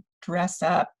help dress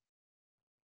up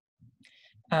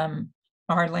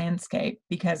our landscape,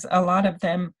 because a lot of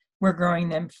them, we're growing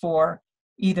them for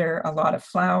either a lot of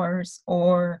flowers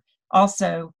or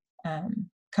also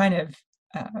kind of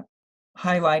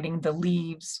highlighting the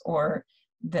leaves or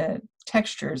the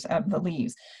textures of the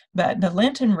leaves. But the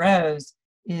Lenten rose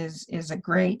is a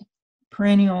great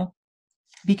perennial,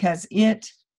 because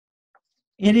it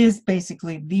is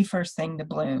basically the first thing to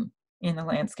bloom in the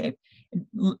landscape.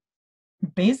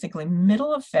 Basically,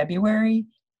 middle of February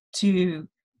to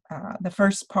the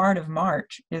first part of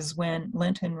March is when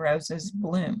Lenten roses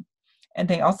bloom. And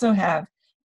they also have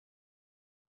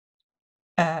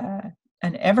an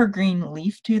evergreen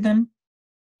leaf to them.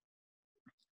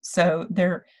 So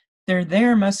they're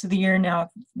there most of the year. Now,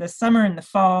 the summer and the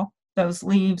fall, those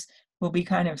leaves will be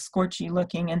kind of scorchy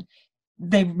looking, and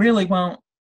they really won't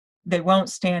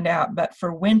stand out. But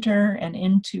for winter and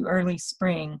into early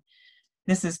spring,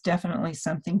 this is definitely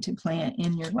something to plant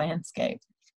in your landscape.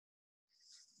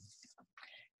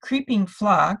 Creeping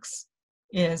phlox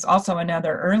is also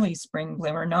another early spring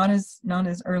bloomer, not as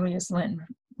early as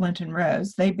Lenten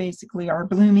rose. They basically are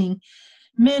blooming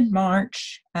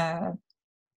mid-March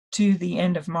to the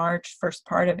end of March, first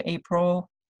part of April.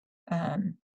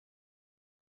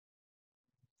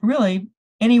 Really,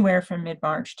 anywhere from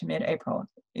mid-March to mid-April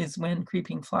is when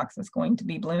creeping phlox is going to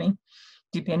be blooming,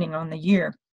 depending on the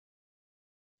year.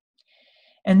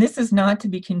 And this is not to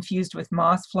be confused with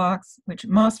moss phlox, which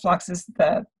moss phlox is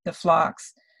the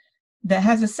phlox that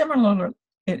has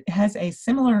a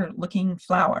similar looking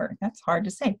flower. That's hard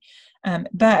to say,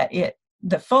 but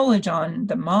the foliage on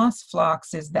the moss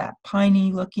phlox is that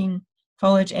piney looking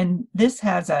foliage, and this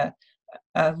has a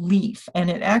leaf, and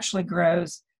it actually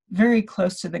grows very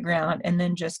close to the ground and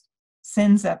then just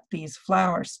sends up these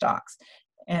flower stalks.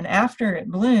 And after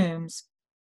it blooms,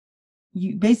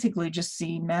 you basically just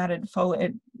see matted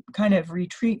foliage. It kind of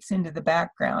retreats into the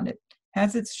background. It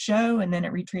has its show and then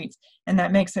it retreats. And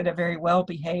that makes it a very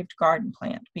well-behaved garden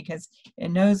plant, because it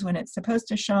knows when it's supposed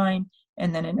to shine,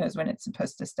 and then it knows when it's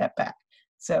supposed to step back.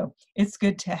 So it's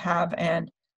good to have. And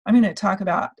I'm going to talk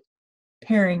about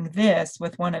pairing this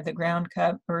with one of the ground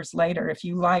covers later. If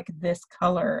you like this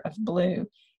color of blue,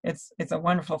 it's a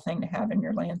wonderful thing to have in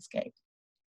your landscape.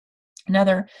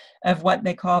 Another of what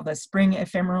they call the spring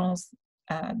ephemerals.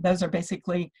 Those are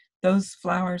basically those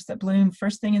flowers that bloom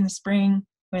first thing in the spring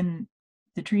when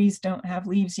the trees don't have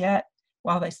leaves yet,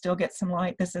 while they still get some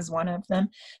light. This is one of them.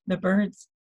 The bird's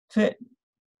foot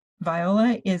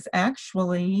viola is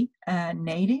actually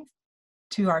native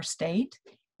to our state,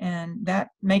 and that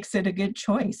makes it a good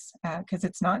choice, because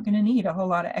it's not going to need a whole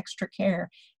lot of extra care,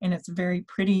 and it's a very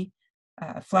pretty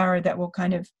flower that will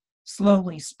kind of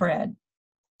slowly spread.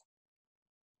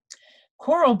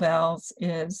 Coral bells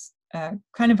is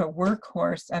kind of a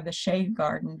workhorse of the shade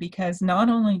garden, because not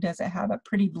only does it have a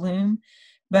pretty bloom,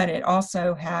 but it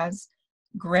also has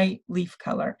great leaf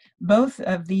color. Both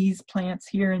of these plants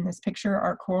here in this picture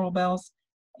are coral bells,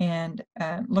 and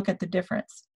look at the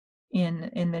difference in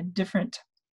the different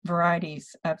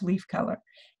varieties of leaf color.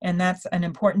 And that's an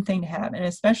important thing to have, and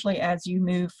especially as you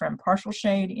move from partial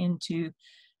shade into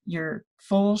your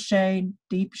full shade,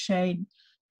 deep shade,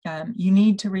 you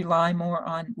need to rely more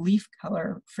on leaf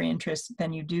color for interest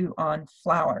than you do on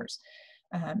flowers,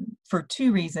 for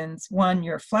two reasons. One,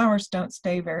 your flowers don't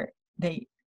stay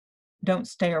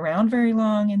around very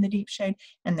long in the deep shade,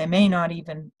 and they may not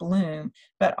even bloom.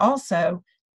 But also,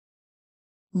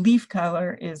 leaf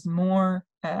color is more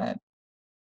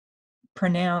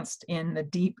pronounced in the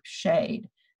deep shade,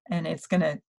 and it's going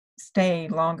to stay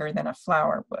longer than a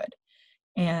flower would.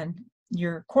 And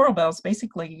your coral bells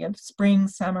basically give spring,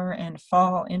 summer, and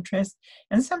fall interest,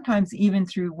 and sometimes even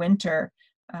through winter,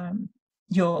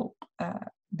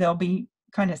 they'll be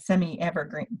kind of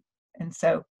semi-evergreen, and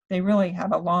so they really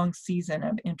have a long season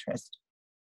of interest.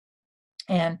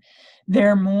 And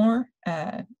they're more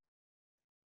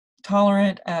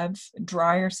tolerant of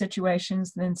drier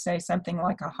situations than, say, something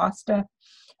like a hosta,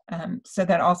 so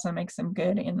that also makes them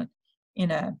good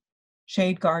in a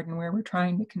shade garden where we're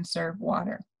trying to conserve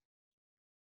water.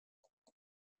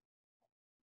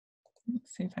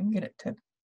 Let's see if I can get it to,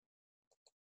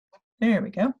 there we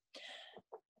go.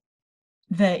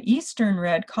 The eastern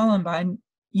red columbine,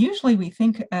 usually we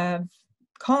think of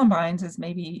columbines as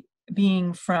maybe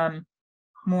being from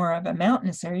more of a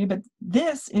mountainous area, but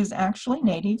this is actually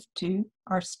native to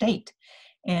our state,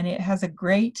 and it has a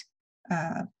great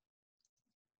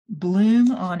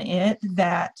bloom on it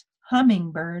that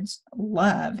hummingbirds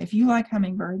love. If you like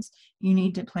hummingbirds, you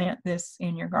need to plant this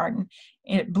in your garden.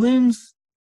 It blooms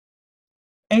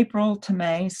April to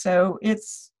May, so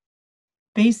it's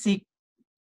basic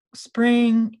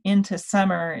spring into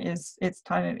summer is its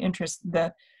time of interest.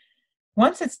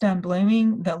 Once it's done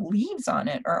blooming, the leaves on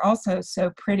it are also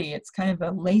so pretty. It's kind of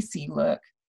a lacy look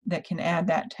that can add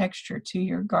that texture to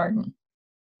your garden.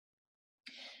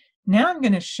 Now I'm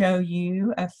going to show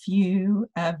you a few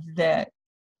of the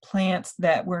plants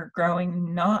that we're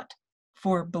growing not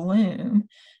for bloom,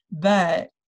 but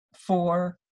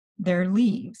for their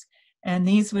leaves. And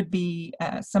these would be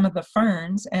some of the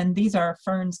ferns, and these are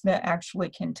ferns that actually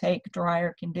can take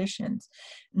drier conditions.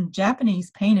 And Japanese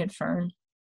painted fern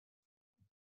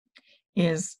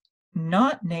is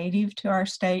not native to our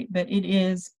state, but it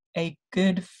is a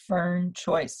good fern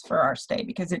choice for our state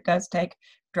because it does take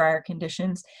drier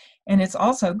conditions. And it's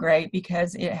also great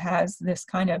because it has this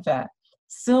kind of a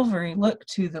silvery look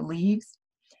to the leaves,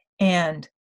 and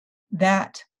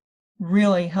that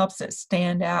really helps it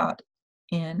stand out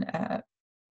in a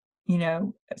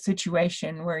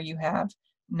situation where you have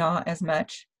not as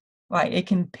much light. It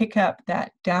can pick up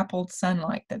that dappled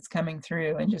sunlight that's coming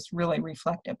through and just really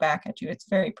reflect it back at you. It's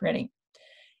very pretty.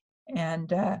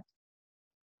 And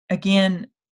again,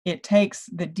 it takes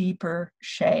the deeper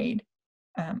shade,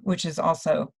 which is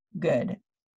also good.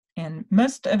 And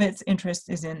most of its interest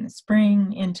is in the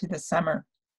spring into the summer.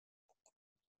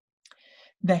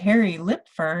 The hairy lip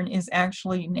fern is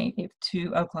actually native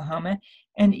to Oklahoma,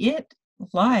 and it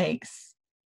likes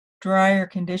drier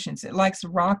conditions. It likes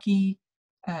rocky,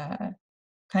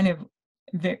 kind of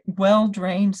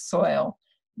well-drained soil,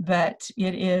 but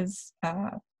it is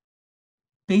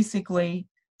basically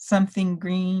something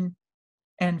green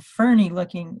and ferny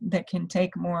looking that can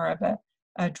take more of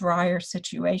a drier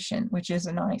situation, which is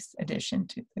a nice addition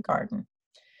to the garden.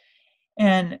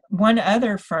 And one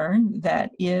other fern that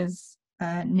is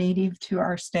native to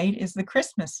our state is the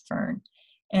Christmas fern,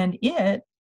 and it,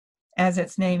 as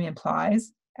its name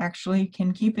implies, actually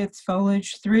can keep its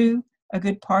foliage through a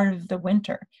good part of the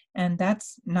winter, and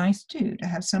that's nice too, to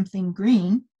have something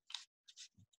green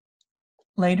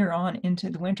later on into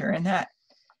the winter, and that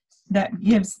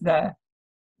gives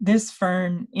this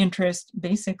fern interest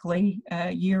basically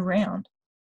year-round.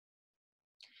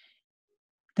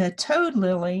 The toad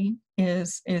lily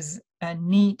is a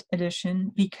neat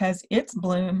addition because its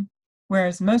bloom,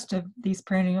 whereas most of these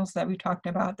perennials that we talked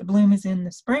about, the bloom is in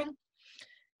the spring,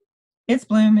 its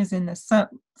bloom is in the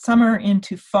summer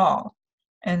into fall.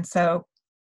 And so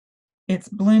it's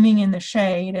blooming in the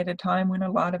shade at a time when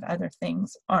a lot of other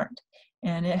things aren't.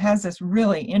 And it has this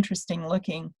really interesting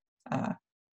looking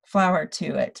flower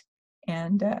to it.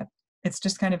 And it's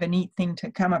just kind of a neat thing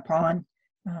to come upon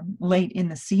late in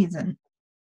the season.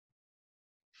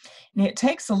 And it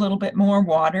takes a little bit more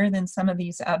water than some of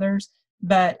these others.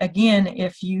 But again,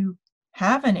 if you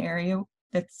have an area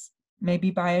that's maybe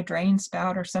by a drain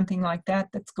spout or something like that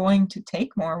that's going to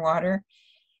take more water,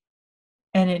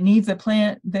 and it needs a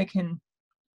plant that can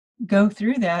go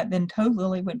through that, then toad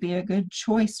lily would be a good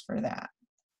choice for that.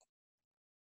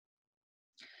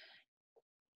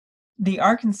 The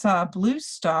Arkansas blue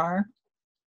star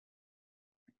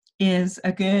is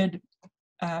a good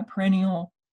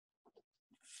perennial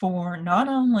for not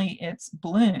only its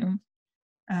bloom,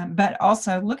 but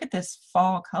also look at this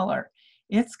fall color.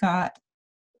 It's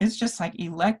just like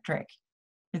electric.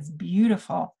 It's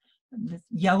beautiful. This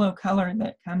yellow color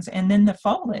that comes, and then the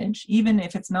foliage, even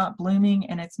if it's not blooming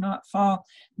and it's not fall,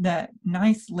 the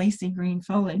nice lacy green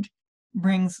foliage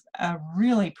brings a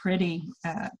really pretty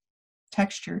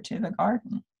texture to the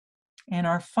garden. And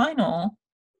our final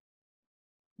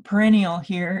perennial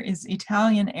here is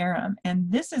Italian arum,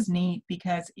 and this is neat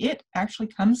because it actually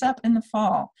comes up in the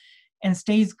fall and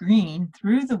stays green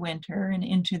through the winter and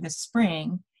into the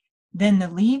spring. Then the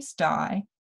leaves die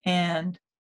and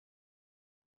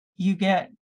you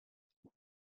get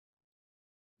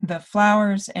the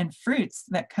flowers and fruits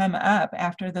that come up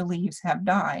after the leaves have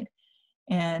died.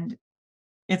 And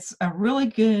it's a really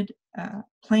good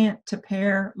plant to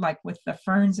pair like with the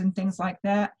ferns and things like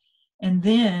that. And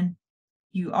then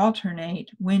you alternate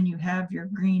when you have your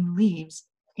green leaves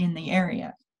in the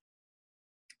area.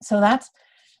 So that's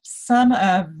some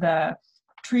of the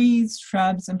trees,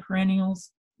 shrubs, and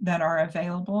perennials that are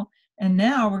available. And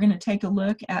now we're going to take a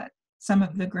look at some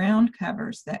of the ground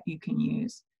covers that you can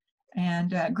use.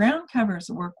 And ground covers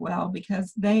work well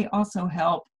because they also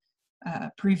help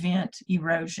prevent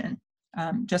erosion,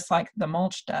 just like the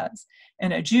mulch does.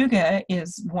 And ajuga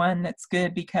is one that's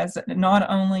good because not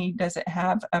only does it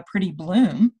have a pretty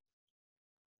bloom,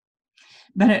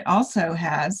 but it also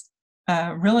has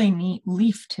a really neat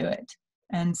leaf to it.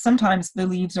 And sometimes the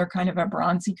leaves are kind of a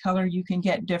bronzy color. You can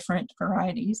get different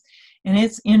varieties. And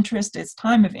its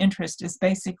time of interest is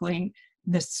basically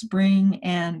the spring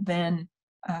and then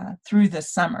through the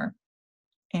summer.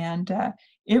 And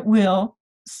it will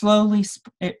slowly,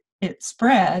 it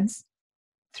spreads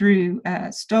through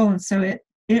stolon, so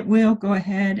it will go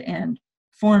ahead and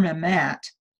form a mat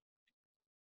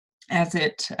as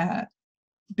it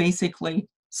basically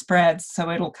spreads, so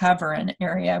it'll cover an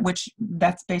area, which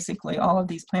that's basically all of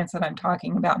these plants that I'm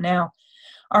talking about now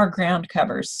are ground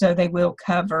covers, so they will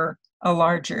cover a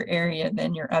larger area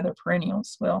than your other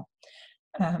perennials will.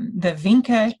 The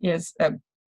vinca is a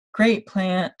great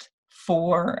plant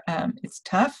for, it's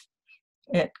tough,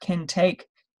 it can take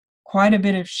quite a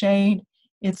bit of shade.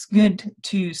 It's good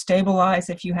to stabilize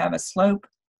if you have a slope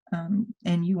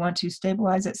and you want to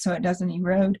stabilize it so it doesn't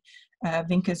erode.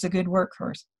 Vinca is a good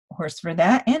workhorse for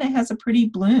that, and it has a pretty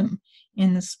bloom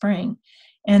in the spring.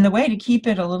 And the way to keep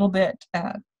it a little bit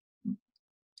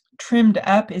trimmed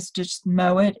up is just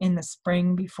mow it in the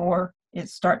spring before it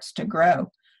starts to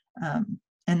grow,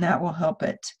 and that will help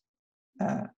it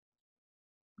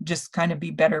just kind of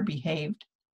be better behaved.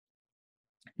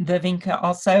 The vinca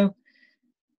also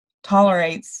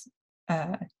tolerates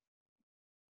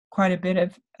quite a bit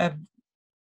of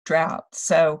drought,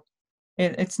 so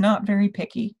it's not very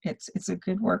picky. It's a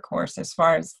good workhorse as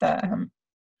far as the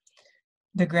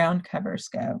ground covers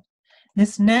go.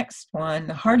 This next one,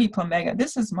 the hardy plumbago,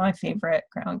 this is my favorite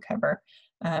ground cover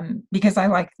because I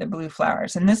like the blue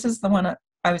flowers. And this is the one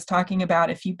I was talking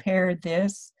about. If you pair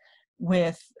this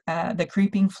with the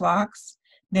creeping phlox,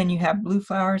 then you have blue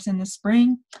flowers in the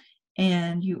spring,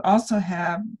 and you also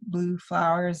have blue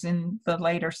flowers in the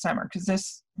later summer,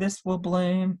 because this will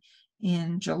bloom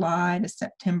in July to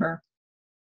September,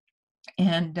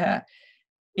 and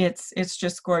it's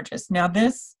just gorgeous. Now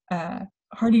this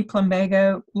hardy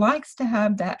plumbago likes to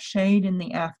have that shade in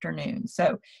the afternoon,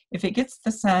 so if it gets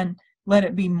the sun, let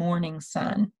it be morning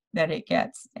sun that it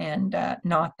gets, and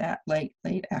not that late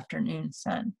afternoon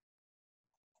sun.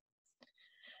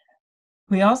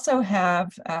 We also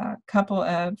have a couple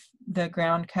of the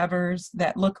ground covers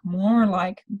that look more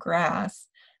like grass,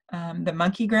 the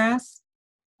monkey grass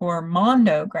or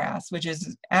mondo grass, which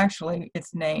is actually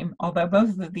its name, although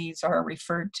both of these are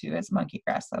referred to as monkey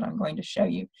grass that I'm going to show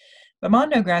you. But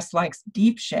mondo grass likes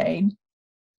deep shade.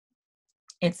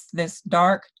 It's this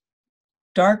dark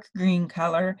green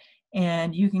color,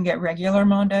 and you can get regular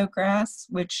mondo grass,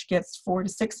 which gets 4 to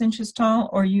 6 inches tall,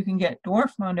 or you can get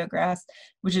dwarf mondo grass,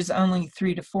 which is only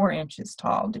 3 to 4 inches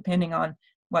tall, depending on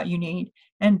what you need.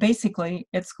 And basically,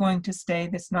 it's going to stay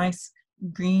this nice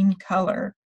green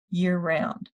color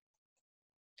year-round.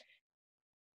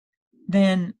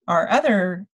 Then our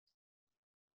other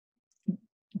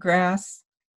grass,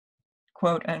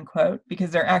 quote unquote,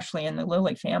 because they're actually in the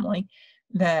lily family,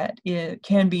 that it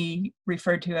can be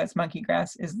referred to as monkey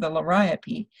grass, is the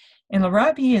liriope. And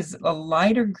liriope is a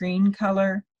lighter green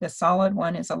color. The solid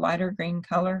one is a lighter green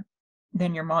color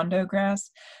than your mondo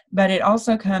grass, but it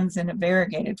also comes in a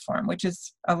variegated form, which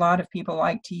is a lot of people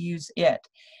like to use it.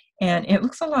 And it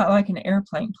looks a lot like an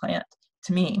airplane plant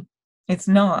to me. It's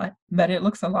not, but it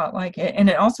looks a lot like it. And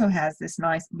it also has this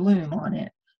nice bloom on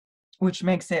it, which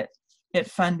makes it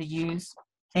fun to use.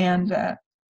 And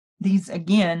these,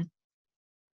 again,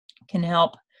 can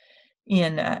help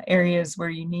in areas where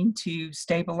you need to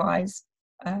stabilize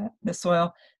the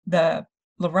soil. The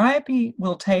liriope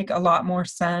will take a lot more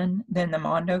sun than the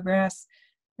mondo grass.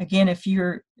 Again, if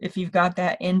you've got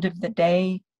that end of the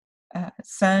day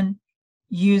sun,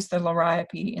 use the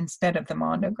liriope instead of the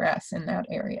mondo grass in that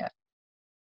area.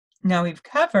 Now we've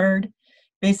covered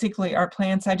basically our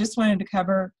plants. I just wanted to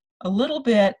cover a little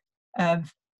bit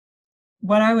of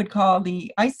what I would call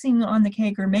the icing on the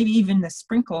cake, or maybe even the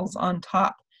sprinkles on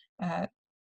top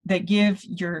that give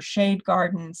your shade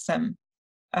garden some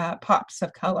pops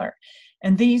of color.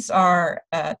 And these are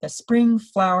the spring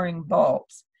flowering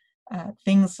bulbs,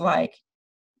 things like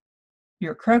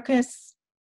your crocus,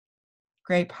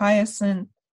 grape hyacinth,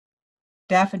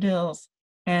 daffodils,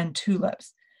 and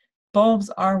tulips.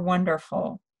 Bulbs are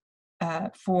wonderful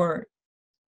for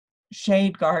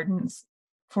shade gardens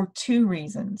for 2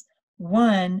 reasons.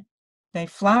 One, they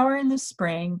flower in the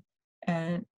spring,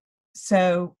 and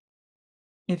so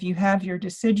if you have your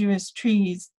deciduous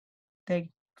trees, they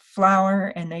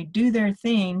flower and they do their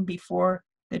thing before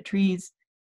the trees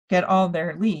get all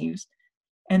their leaves.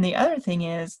 And the other thing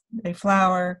is they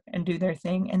flower and do their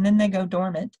thing, and then they go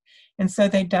dormant. And so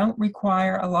they don't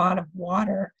require a lot of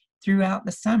water throughout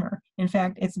the summer. In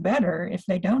fact, it's better if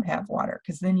they don't have water,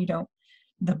 because then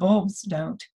the bulbs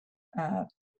don't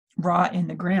rot in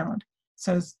the ground.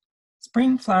 So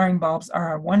spring flowering bulbs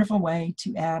are a wonderful way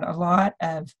to add a lot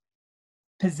of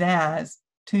pizzazz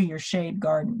to your shade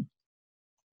garden.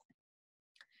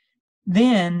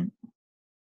 Then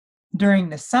during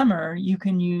the summer, you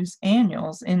can use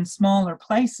annuals in smaller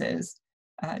places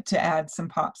to add some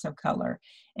pops of color.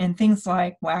 And things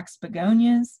like wax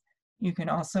begonias, you can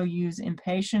also use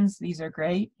impatiens. These are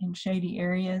great in shady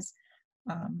areas.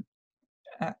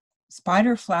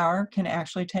 Spider flower can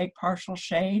actually take partial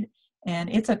shade, and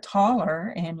it's a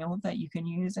taller annual that you can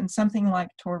use. And something like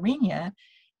Torrinia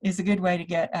is a good way to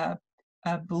get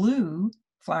a blue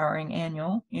flowering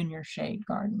annual in your shade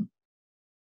garden.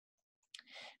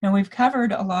 Now, we've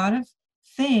covered a lot of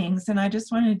things, and I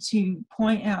just wanted to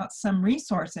point out some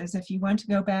resources. If you want to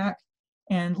go back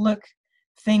and look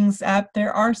things up,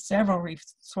 there are several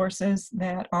resources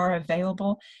that are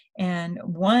available, and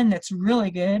one that's really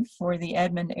good for the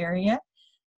Edmond area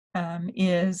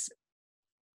is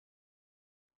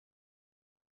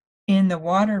in the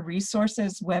Water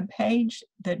Resources webpage,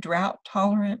 the Drought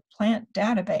Tolerant Plant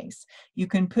Database. You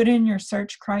can put in your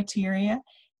search criteria,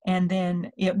 and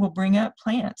then it will bring up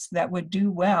plants that would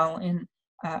do well in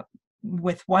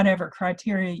with whatever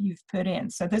criteria you've put in.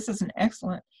 So this is an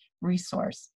excellent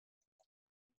resource.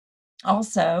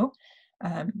 Also,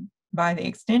 by the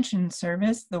Extension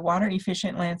Service, the Water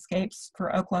Efficient Landscapes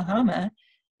for Oklahoma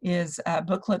is a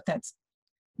booklet that's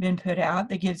been put out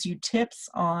that gives you tips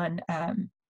on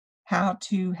how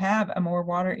to have a more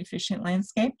water efficient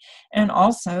landscape, and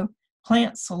also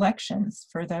plant selections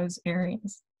for those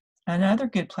areas. Another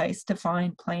good place to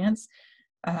find plants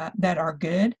that are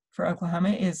good for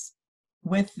Oklahoma is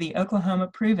with the Oklahoma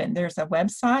Proven. There's a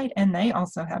website, and they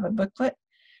also have a booklet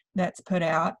that's put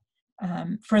out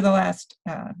for the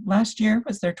last year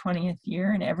was their 20th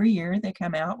year, and every year they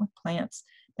come out with plants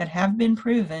that have been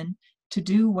proven to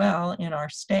do well in our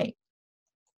state.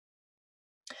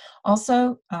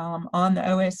 Also, on the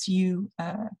OSU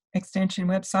Extension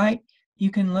website, you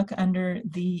can look under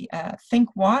the Think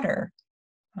Water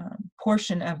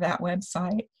portion of that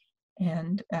website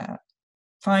and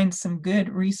find some good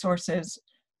resources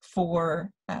for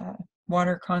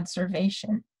water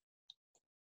conservation.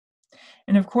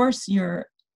 And of course, your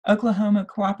Oklahoma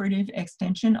Cooperative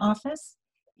Extension Office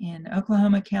in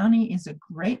Oklahoma County is a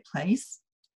great place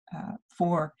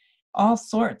for all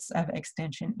sorts of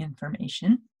extension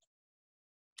information.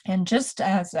 And just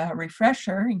as a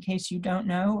refresher, in case you don't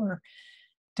know or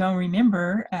don't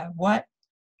remember what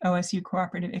OSU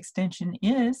Cooperative Extension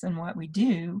is and what we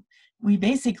do, we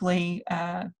basically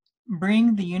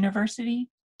bring the university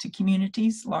to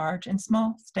communities large and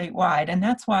small statewide. And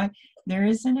that's why there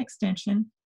is an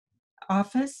extension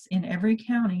office in every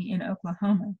county in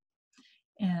Oklahoma.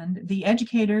 And the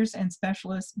educators and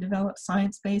specialists develop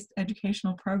science-based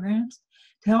educational programs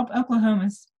to help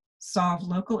Oklahomans solve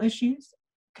local issues,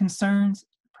 concerns,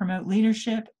 promote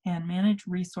leadership, and manage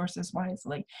resources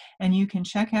wisely. And you can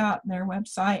check out their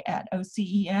website at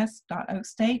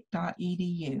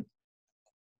oces.okstate.edu.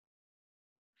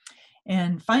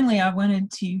 And finally, I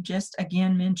wanted to just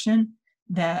again mention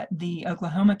that the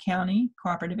Oklahoma County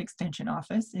Cooperative Extension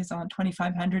Office is on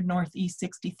 2500 Northeast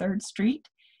 63rd Street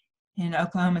in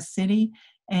Oklahoma City.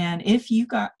 And if you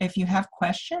have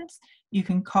questions, you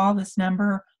can call this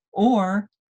number, or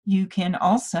you can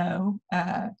also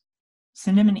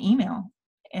send them an email.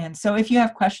 And so if you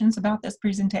have questions about this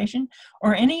presentation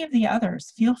or any of the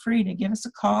others, feel free to give us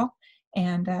a call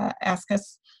and ask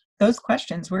us those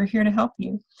questions. We're here to help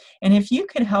you. And if you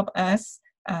could help us,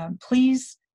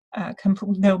 please,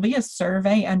 there'll be a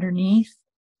survey underneath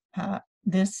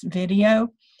this video.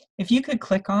 If you could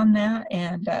click on that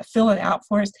and fill it out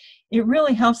for us, it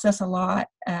really helps us a lot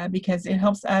because it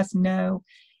helps us know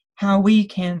how we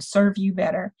can serve you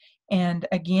better. And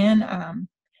again,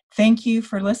 thank you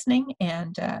for listening,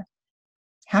 and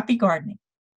happy gardening.